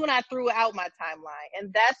 That's when I threw out my timeline.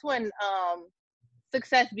 And that's when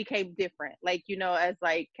success became different. Like, as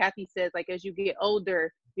like Kathy says, like, as you get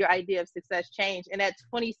older, your idea of success changed. And at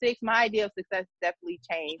 26, my idea of success definitely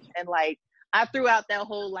changed. And like, I threw out that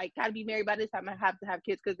whole, like, gotta be married by this time, I have to have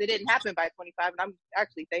kids, because it didn't happen by 25. And I'm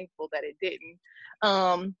actually thankful that it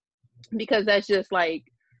didn't. Because that's just like,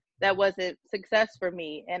 that wasn't success for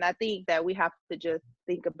me. And I think that we have to just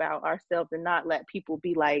think about ourselves and not let people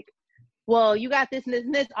be like, well, you got this and this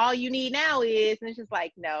and this, all you need now is, and it's just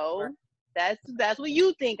like, no, that's what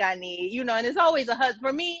you think I need, and it's always a husband.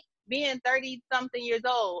 For me, being 30 something years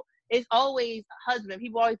old, it's always a husband.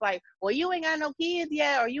 People always like, well, you ain't got no kids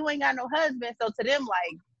yet, or you ain't got no husband. So to them,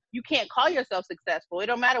 like, you can't call yourself successful. It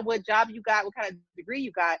don't matter what job you got, what kind of degree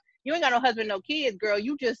you got. You ain't got no husband, no kids, girl.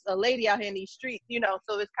 You just a lady out here in these streets,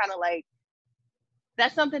 So it's kind of like,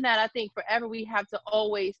 that's something that I think forever we have to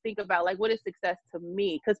always think about, like, what is success to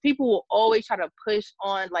me? Because people will always try to push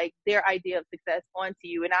on, like, their idea of success onto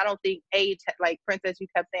you. And I don't think age, like Princess, you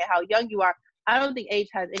kept saying how young you are. I don't think age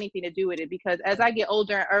has anything to do with it, because as I get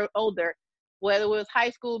older and older, whether it was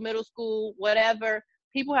high school, middle school, whatever,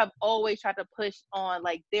 people have always tried to push on,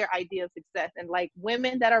 like, their idea of success. And, like,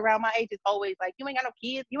 women that are around my age is always like, you ain't got no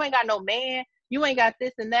kids, you ain't got no man, you ain't got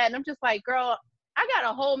this and that. And I'm just like, girl, I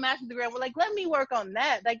got a whole master's degree. We're like, let me work on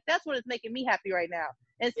that. Like, that's what is making me happy right now.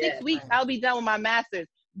 In 6 weeks, I'll be done with my master's.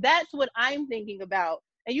 That's what I'm thinking about.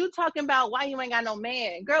 And you talking about why you ain't got no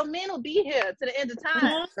man. Girl, men will be here to the end of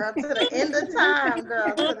time. Girl, to the end of time,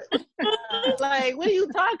 girl. Like, what are you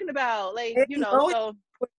talking about? Like, you know,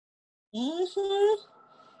 so.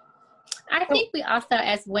 I think we also,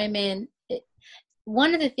 as women,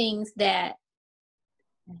 one of the things that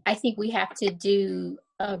I think we have to do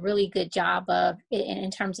a really good job of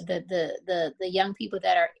in terms of the young people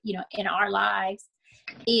that are, you know, in our lives,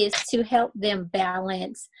 is to help them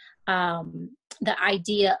balance the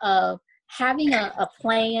idea of having a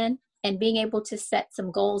plan and being able to set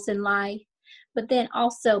some goals in life, but then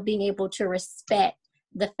also being able to respect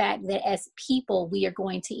the fact that as people, we are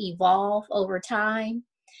going to evolve over time.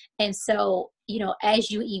 And so, you know, as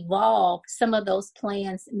you evolve, some of those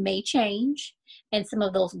plans may change and some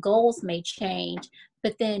of those goals may change.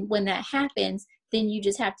 But then when that happens, then you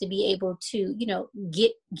just have to be able to, you know,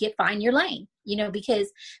 find your lane, you know,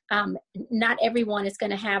 because not everyone is going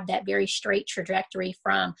to have that very straight trajectory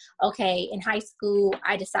from, okay, in high school,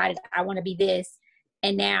 I decided I want to be this,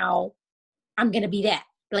 and now I'm going to be that.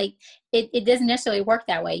 Like, it doesn't necessarily work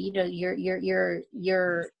that way. You know,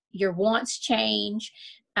 your wants change.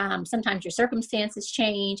 Sometimes your circumstances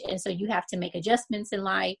change. And so you have to make adjustments in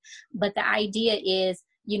life. But the idea is,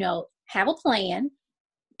 you know, have a plan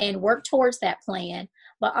and work towards that plan,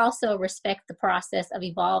 but also respect the process of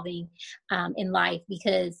evolving in life,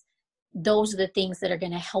 because those are the things that are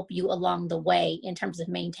going to help you along the way in terms of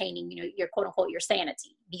maintaining, you know, your quote unquote, your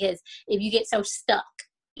sanity. Because if you get so stuck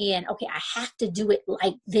in, okay, I have to do it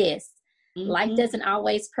like this, life doesn't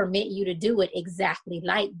always permit you to do it exactly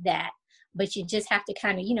like that. But you just have to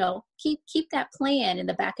kind of, you know, keep that plan in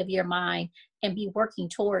the back of your mind and be working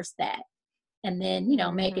towards that. And then, you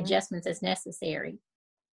know, make adjustments as necessary.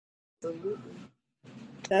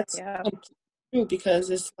 That's true, because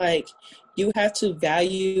it's like you have to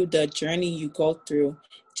value the journey you go through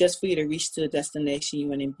just for you to reach to the destination you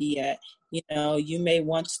want to be at. You know, you may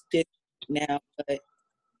want this now, but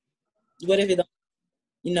what if it don't,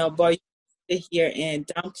 you know, boy, you sit here and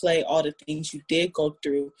downplay all the things you did go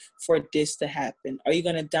through for this to happen? Are you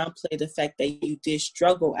going to downplay the fact that you did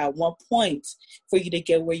struggle at one point for you to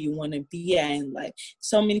get where you want to be at in life?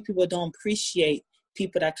 So many people don't appreciate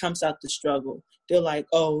people that comes out the struggle. They're like,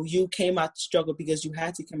 oh, you came out the struggle because you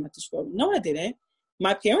had to come out the struggle. No, I didn't.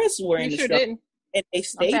 My parents were in the struggle. Didn't. And they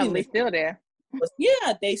stayed in the still there.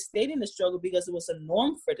 Yeah, they stayed in the struggle because it was a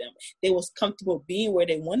norm for them. They was comfortable being where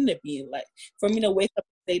they wanted to be in life. For me to wake up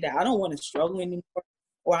and say that I don't want to struggle anymore,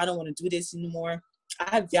 or I don't want to do this anymore,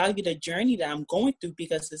 I value the journey that I'm going through,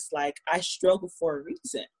 because it's like I struggle for a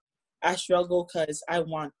reason. I struggle because I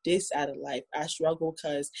want this out of life. I struggle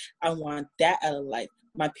because I want that out of life.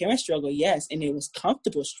 My parents struggle, yes, and it was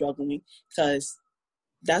comfortable struggling because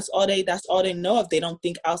that's all they know of. They don't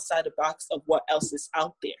think outside the box of what else is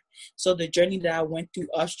out there. So the journey that I went through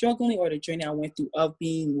of struggling, or the journey I went through of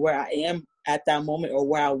being where I am at that moment, or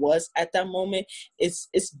where I was at that moment, it's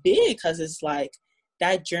big, because it's like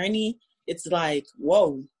that journey, it's like,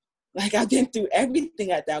 whoa. Like, I've been through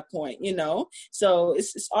everything at that point, you know? So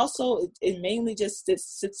it's also, it mainly just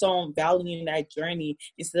sits on valuing that journey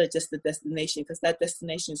instead of just the destination, because that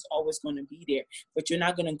destination is always going to be there. But you're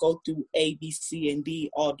not going to go through A, B, C, and D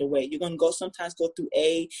all the way. You're going to sometimes go through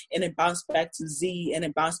A and then bounce back to Z and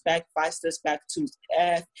then bounce back 5 steps back to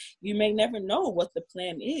F. You may never know what the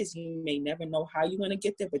plan is. You may never know how you're going to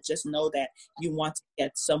get there, but just know that you want to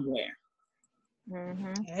get somewhere.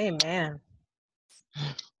 Amen.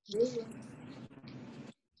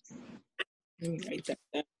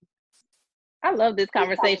 I love this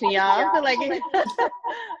conversation, y'all. I feel like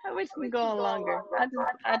I wish we could go on longer. I just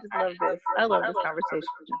love this. I love this conversation.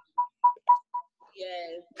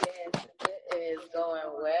 Yes, it is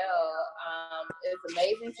going well. It's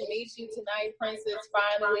amazing to meet you tonight, Princess.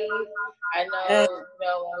 Finally, I know,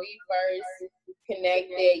 when we first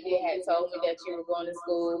connected, you had told me that you were going to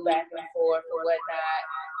school back and forth and whatnot.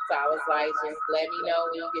 So I was like, just let me know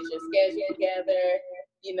when you get your schedule together,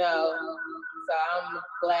 you know. So I'm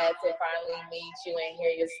glad to finally meet you and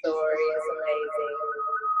hear your story. It's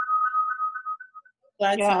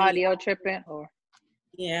amazing. Your audio tripping, or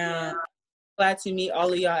yeah. Glad to meet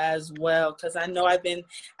all of y'all as well, because I know I've been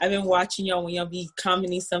watching y'all when y'all be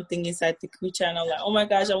commenting something inside the crew channel. Like, oh my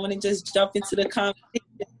gosh, I want to just jump into the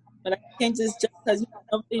conversation, but I can't just jump because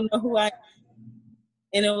nobody know who I am.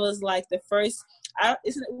 And it was like the first.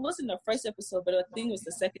 It wasn't the first episode, but I think it was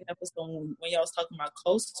the second episode when y'all was talking about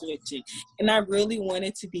code switching, and I really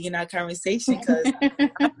wanted to be in that conversation because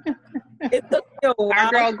it took me a while.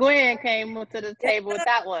 Our girl Gwen came to the table with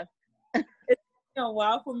that one. It took me a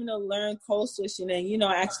while for me to learn code switching and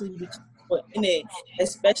actually become in it,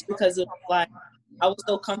 especially because it was like I was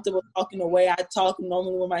so comfortable talking the way I talk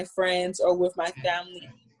normally with my friends or with my family,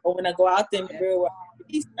 or when I go out there in the real world.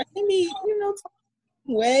 He's asking me, talking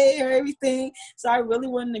way or everything. So I really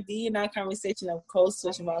wanted to be in that conversation of code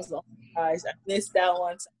switching. I was like, oh my gosh, I missed that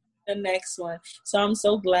one. So the next one. So I'm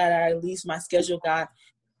so glad at least my schedule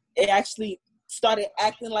it actually started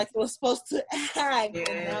acting like it was supposed to act.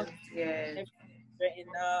 Yes.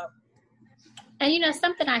 Straighten up. And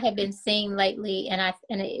something I have been seeing lately, and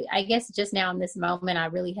I guess just now in this moment, I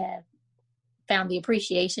really have found the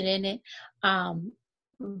appreciation in it.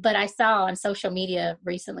 But I saw on social media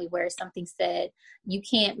recently where something said, you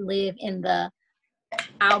can't live in the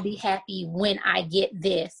I'll be happy when I get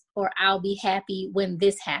this, or I'll be happy when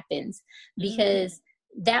this happens, because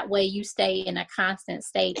that way you stay in a constant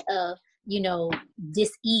state of,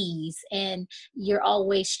 dis-ease, and you're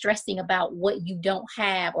always stressing about what you don't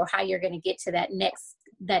have or how you're going to get to that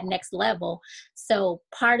next level. So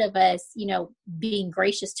part of us, being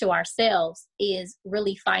gracious to ourselves is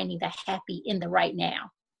really finding the happy in the right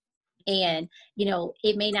now. And,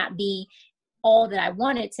 it may not be all that I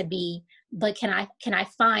want it to be, but can I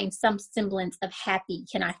find some semblance of happy?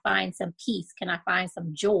 Can I find some peace? Can I find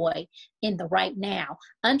some joy in the right now?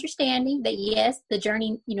 Understanding that, yes, the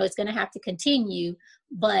journey, is going to have to continue,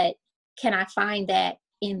 but can I find that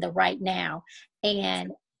in the right now?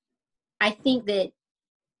 And I think that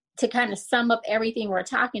to kind of sum up everything we're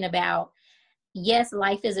talking about, yes,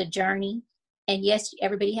 life is a journey. And yes,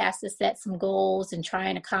 everybody has to set some goals and try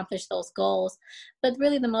and accomplish those goals. But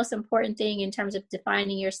really the most important thing in terms of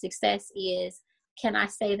defining your success is, can I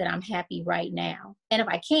say that I'm happy right now? And if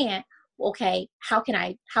I can't, okay, how can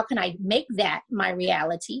I make that my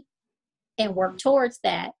reality and work towards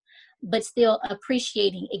that, but still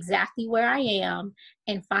appreciating exactly where I am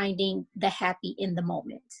and finding the happy in the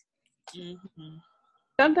moment. Mm-hmm.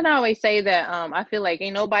 Something I always say that I feel like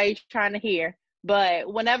ain't nobody trying to hear.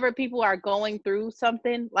 But whenever people are going through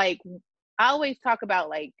something, like I always talk about,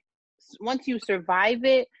 like, once you survive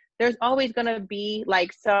it, there's always going to be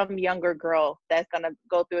like some younger girl that's going to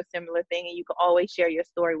go through a similar thing, and you can always share your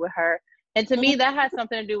story with her. And to me, that has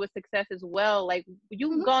something to do with success as well. Like, you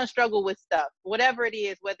can go and struggle with stuff, whatever it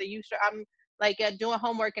is, whether I'm like doing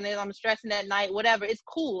homework and then I'm stressing at night, whatever. It's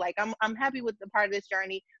cool. Like, I'm happy with the part of this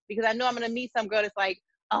journey because I know I'm going to meet some girl that's like,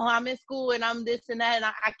 oh, I'm in school and I'm this and that and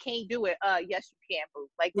I can't do it. Yes, you can, boo.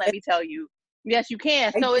 Like, let me tell you. Yes, you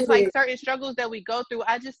can. So it's like certain struggles that we go through.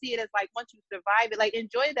 I just see it as like, once you survive it, like,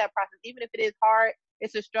 enjoy that process. Even if it is hard,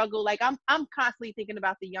 it's a struggle. Like, I'm constantly thinking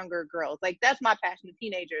about the younger girls. Like, that's my passion, the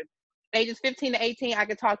teenagers. Ages 15 to 18, I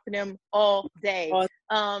could talk to them all day.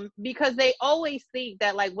 Because they always think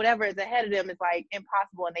that like whatever is ahead of them is like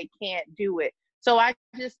impossible and they can't do it. So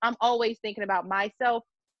I'm always thinking about myself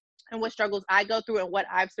and what struggles I go through and what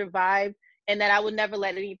I've survived, and that I would never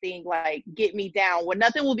let anything like get me down, where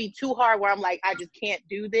nothing will be too hard where I'm like, I just can't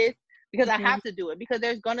do this, because I have to do it, because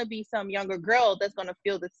there's going to be some younger girl that's going to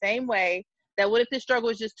feel the same way, that what if this struggle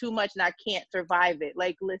is just too much and I can't survive it?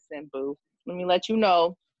 Like, listen, boo, let me let you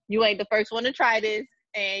know, you ain't the first one to try this,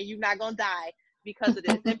 and you're not going to die because of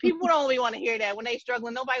this. And people don't really want to hear that when they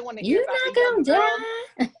struggling. Nobody want to hear about the younger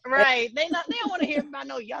girls. Right. They don't want to hear about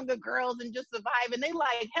no younger girls and just survive. And they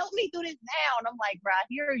like, help me through this now. And I'm like, bro, I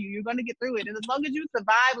hear you. You're going to get through it. And as long as you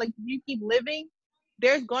survive, like, if you keep living,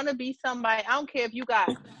 there's going to be somebody. I don't care if you got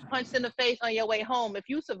punched in the face on your way home. If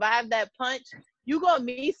you survive that punch, you going to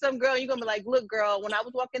meet some girl. You're going to be like, look, girl, when I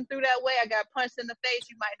was walking through that way, I got punched in the face.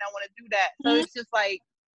 You might not want to do that. So it's just like,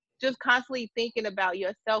 just constantly thinking about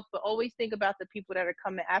yourself, but always think about the people that are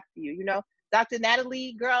coming after you. You know, Dr.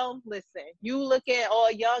 Natalie, girl, listen, you look at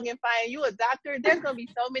all young and fine, you a doctor, there's going to be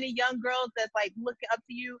so many young girls that's like looking up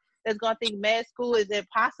to you, that's going to think med school is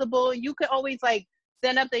impossible. You could always like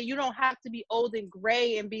stand up there. You don't have to be old and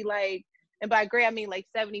gray and be like, and by gray, I mean like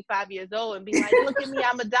 75 years old and be like, look at me,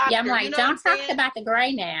 I'm a doctor. Yeah, I'm like, you know don't talk about the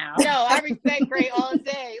gray now. No, I respect gray all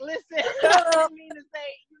day. Listen, I don't mean to say,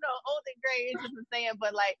 old and gray is just a saying,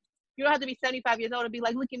 but like, you don't have to be 75 years old and be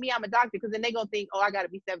like, look at me, I'm a doctor, because then they're going to think, oh, I got to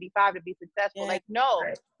be 75 to be successful. Yeah. Like, no,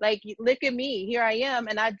 like, look at me, here I am,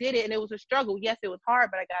 and I did it, and it was a struggle. Yes, it was hard,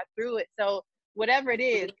 but I got through it. So whatever it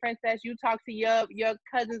is, Princess, you talk to your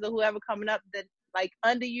cousins or whoever coming up that like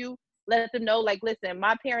under you, let them know, like, listen,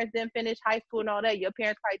 my parents didn't finish high school and all that. Your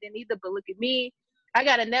parents probably didn't either, but look at me. I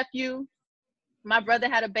got a nephew. My brother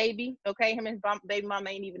had a baby, okay? Him and his baby mama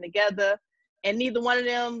ain't even together, and neither one of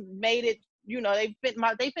them made it.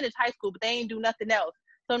 They finished high school, but they ain't do nothing else.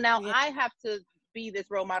 So now I have to be this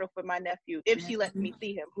role model for my nephew. If she lets me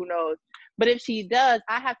see him, who knows? But if she does,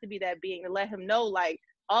 I have to be that being to let him know, like,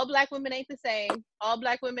 all Black women ain't the same. All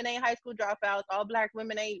Black women ain't high school dropouts. All Black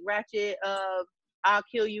women ain't ratchet, I'll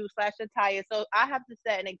kill you / Ataya. So I have to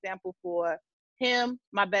set an example for him.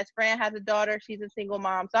 My best friend has a daughter. She's a single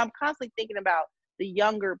mom. So I'm constantly thinking about the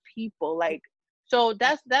younger people. Like, so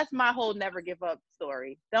that's my whole never give up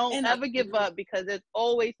story. Don't ever give up, because there's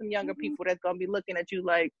always some younger people that's going to be looking at you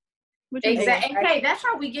like, what you exactly. And hey, that's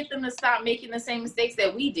how we get them to stop making the same mistakes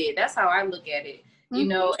that we did. That's how I look at it, you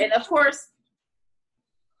know. And of course,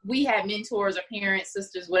 we had mentors or parents,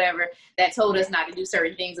 sisters, whatever, that told us not to do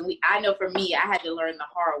certain things. And I know for me, I had to learn the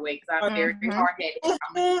hard way, because I'm very hard-headed.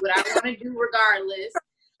 I'm going to do what I want to do regardless.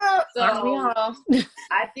 So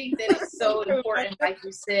I think that it's so important, like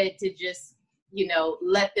you said, to just, you know,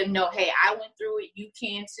 let them know, hey, I went through it, you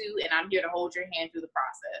can too, and I'm here to hold your hand through the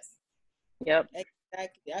process. Yep.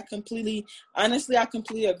 Exactly. I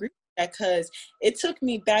completely agree with that, because it took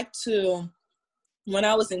me back to when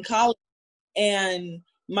I was in college, and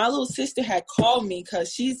my little sister had called me,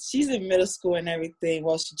 because she's in middle school and everything.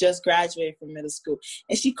 Well, she just graduated from middle school.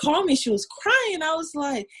 And she called me. She was crying. I was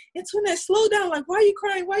like, Antoinette, slow down. Like, why are you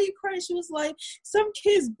crying? Why are you crying? She was like, some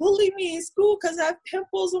kids bully me in school because I have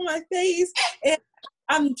pimples on my face, and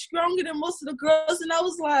I'm stronger than most of the girls. And I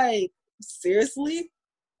was like, seriously?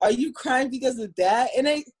 Are you crying because of that? And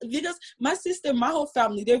because my sister, my whole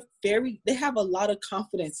family, they have a lot of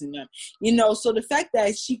confidence in them, you know. So the fact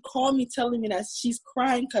that she called me telling me that she's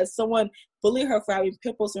crying because someone bullied her for having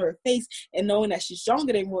pimples on her face, and knowing that she's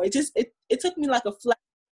stronger than more, it took me like a flash.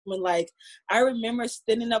 Like, I remember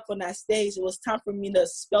standing up on that stage. It was time for me to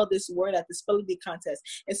spell this word at the spelling bee contest,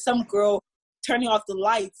 and some girl turning off the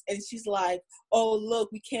lights, and she's like, oh,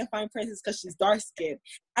 look, we can't find Princess because she's dark skinned.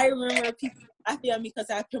 I remember people laughing at me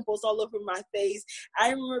because I have pimples all over my face. I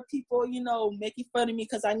remember people, you know, making fun of me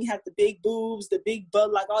because I didn't have the big boobs, the big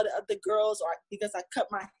butt like all the other girls, or because I cut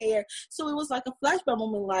my hair. So it was like a flashback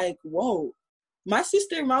moment, like, whoa, my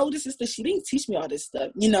older sister, she didn't teach me all this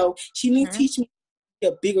stuff. You know, she didn't teach me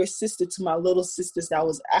a bigger sister to my little sisters that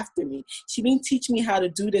was after me. She didn't teach me how to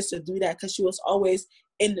do this or do that, because she was always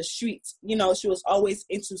in the streets. You know, she was always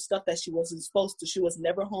into stuff that she wasn't supposed to. She was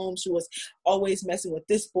never home. She was always messing with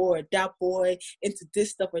this boy or that boy, into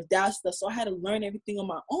this stuff or that stuff. So I had to learn everything on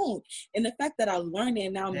my own. And the fact that I learned it,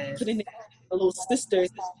 and now I'm putting it in my little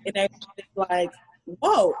sisters, and everything, like,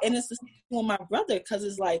 whoa. And it's the same thing with my brother, because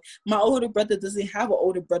it's like my older brother doesn't have an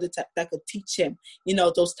older brother that could teach him, you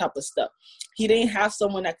know, those type of stuff. He didn't have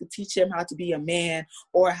someone that could teach him how to be a man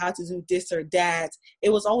or how to do this or that. It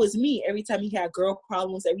was always me. Every time he had girl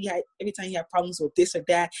problems, every time he had problems with this or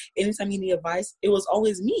that, anytime he needed advice, it was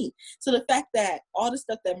always me. So the fact that all the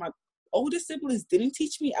stuff that my older siblings didn't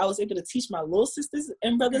teach me, I was able to teach my little sisters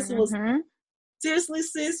and brothers. It was, seriously,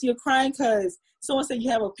 sis, you're crying because someone said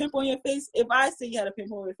you have a pimple on your face. If I say you had a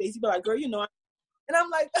pimple on your face, you'd be like, girl, you know. And I'm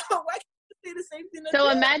like, oh, why can't you say the same thing? So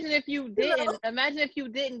imagine if you didn't. Imagine if you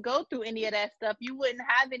didn't go through any of that stuff. You wouldn't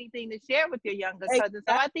have anything to share with your younger cousins.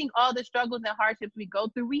 So I think all the struggles and hardships we go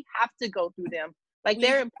through, we have to go through them. Like,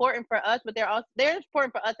 they're important for us, but they're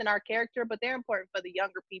important for us in our character, but they're important for the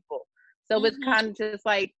younger people. So it's kind of just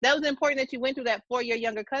like, that was important that you went through that for your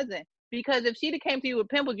younger cousin. Because if she'd have came to you with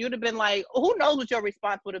pimples, you'd have been like, who knows what your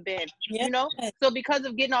response would have been, you know? So because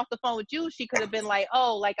of getting off the phone with you, she could have been like,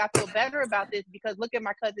 oh, like, I feel better about this because look at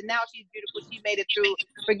my cousin now. She's beautiful. She made it through.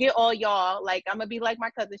 Forget all y'all. Like, I'm going to be like my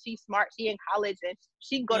cousin. She's smart. She in college, and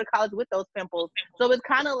she can go to college with those pimples. So it's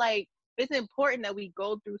kind of like, it's important that we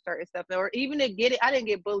go through certain stuff. Or even to get it, I didn't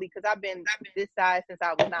get bullied because I've been this size since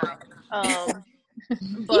I was 9.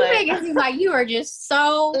 But you make it seem like you are just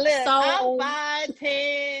so I'm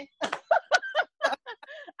 5'10".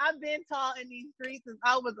 I've been tall in these streets since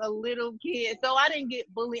I was a little kid, so I didn't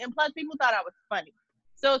get bullied. And plus, people thought I was funny.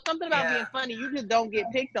 So something about being funny, you just don't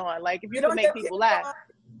get picked on. Like, if you can make people laugh.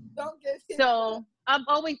 Don't get picked on.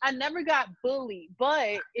 I never got bullied,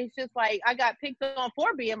 but it's just like I got picked on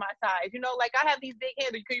for being my size. You know, like, I have these big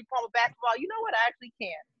hands. Can you palm a basketball? You know what? I actually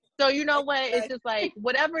can. So you know what? It's just like,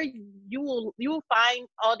 whatever you will find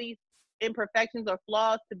all these imperfections or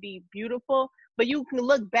flaws to be beautiful, but you can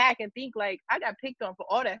look back and think like, I got picked on for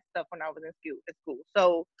all that stuff when I was in school.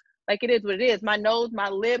 So like, it is what it is. My nose, my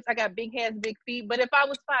lips, I got big hands, big feet. But if I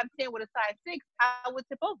was 5'10" with a size 6, I would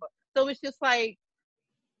tip over. So it's just like,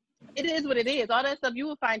 it is what it is. All that stuff you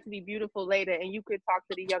will find to be beautiful later, and you could talk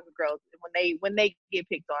to the younger girls when they get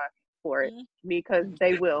picked on for it, because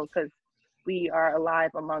they will, because we are alive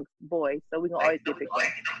amongst boys, so we can always get picked on.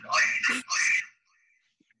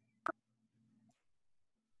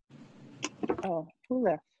 Oh, who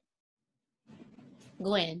left?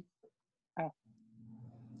 Gwen. Oh.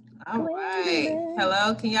 All right.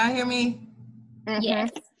 Hello, can y'all hear me?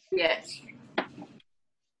 Yes. Yes.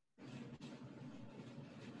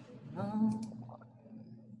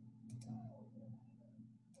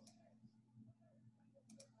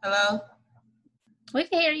 Hello? We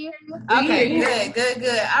can hear you. Okay,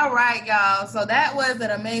 good. All right, y'all. So that was an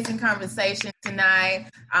amazing conversation tonight.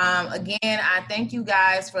 Again, I thank you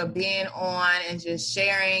guys for being on and just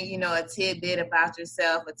sharing, you know, a tidbit about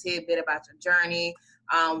yourself, a tidbit about your journey,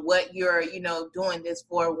 what you're, you know, doing this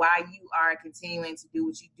for, why you are continuing to do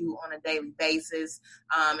what you do on a daily basis.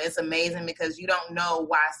 It's amazing because you don't know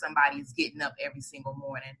why somebody's getting up every single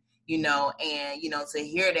morning, you know, and, you know, to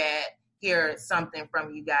hear something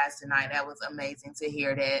from you guys tonight, that was amazing to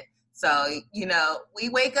hear that. So, you know, we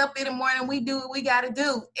wake up in the morning, we do what we got to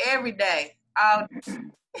do every day.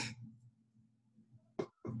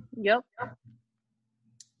 Yep.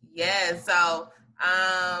 Yeah, so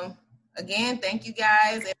again, thank you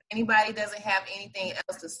guys. If anybody doesn't have anything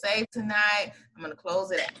else to say tonight, I'm going to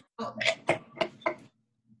close it out.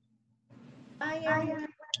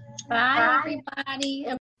 Bye, everybody.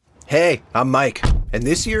 Hey, I'm Mike, and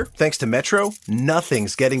this year, thanks to Metro,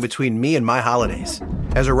 nothing's getting between me and my holidays.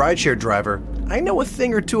 As a rideshare driver, I know a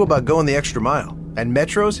thing or two about going the extra mile, and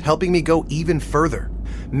Metro's helping me go even further.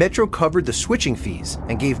 Metro covered the switching fees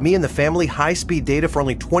and gave me and the family high-speed data for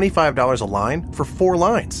only $25 a line for 4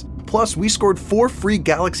 lines. Plus, we scored 4 free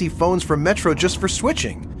Galaxy phones from Metro just for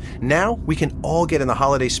switching. Now, we can all get in the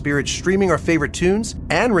holiday spirit streaming our favorite tunes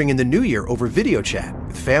and ring in the new year over video chat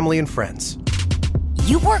with family and friends.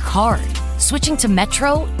 You work hard. Switching to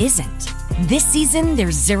Metro isn't. This season,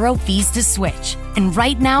 there's 0 fees to switch. And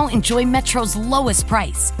right now, enjoy Metro's lowest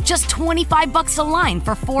price. Just $25 a line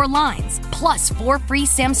for 4 lines, plus 4 free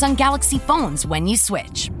Samsung Galaxy phones when you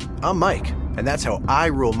switch. I'm Mike, and that's how I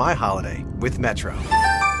rule my holiday with Metro.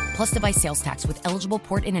 Plus device sales tax with eligible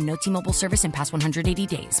port in and no T-Mobile service in past 180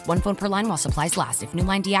 days. 1 phone per line while supplies last. If new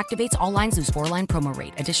line deactivates, all lines lose 4-line promo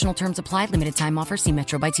rate. Additional terms apply. Limited time offer. See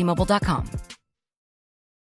metrobystmobile.com.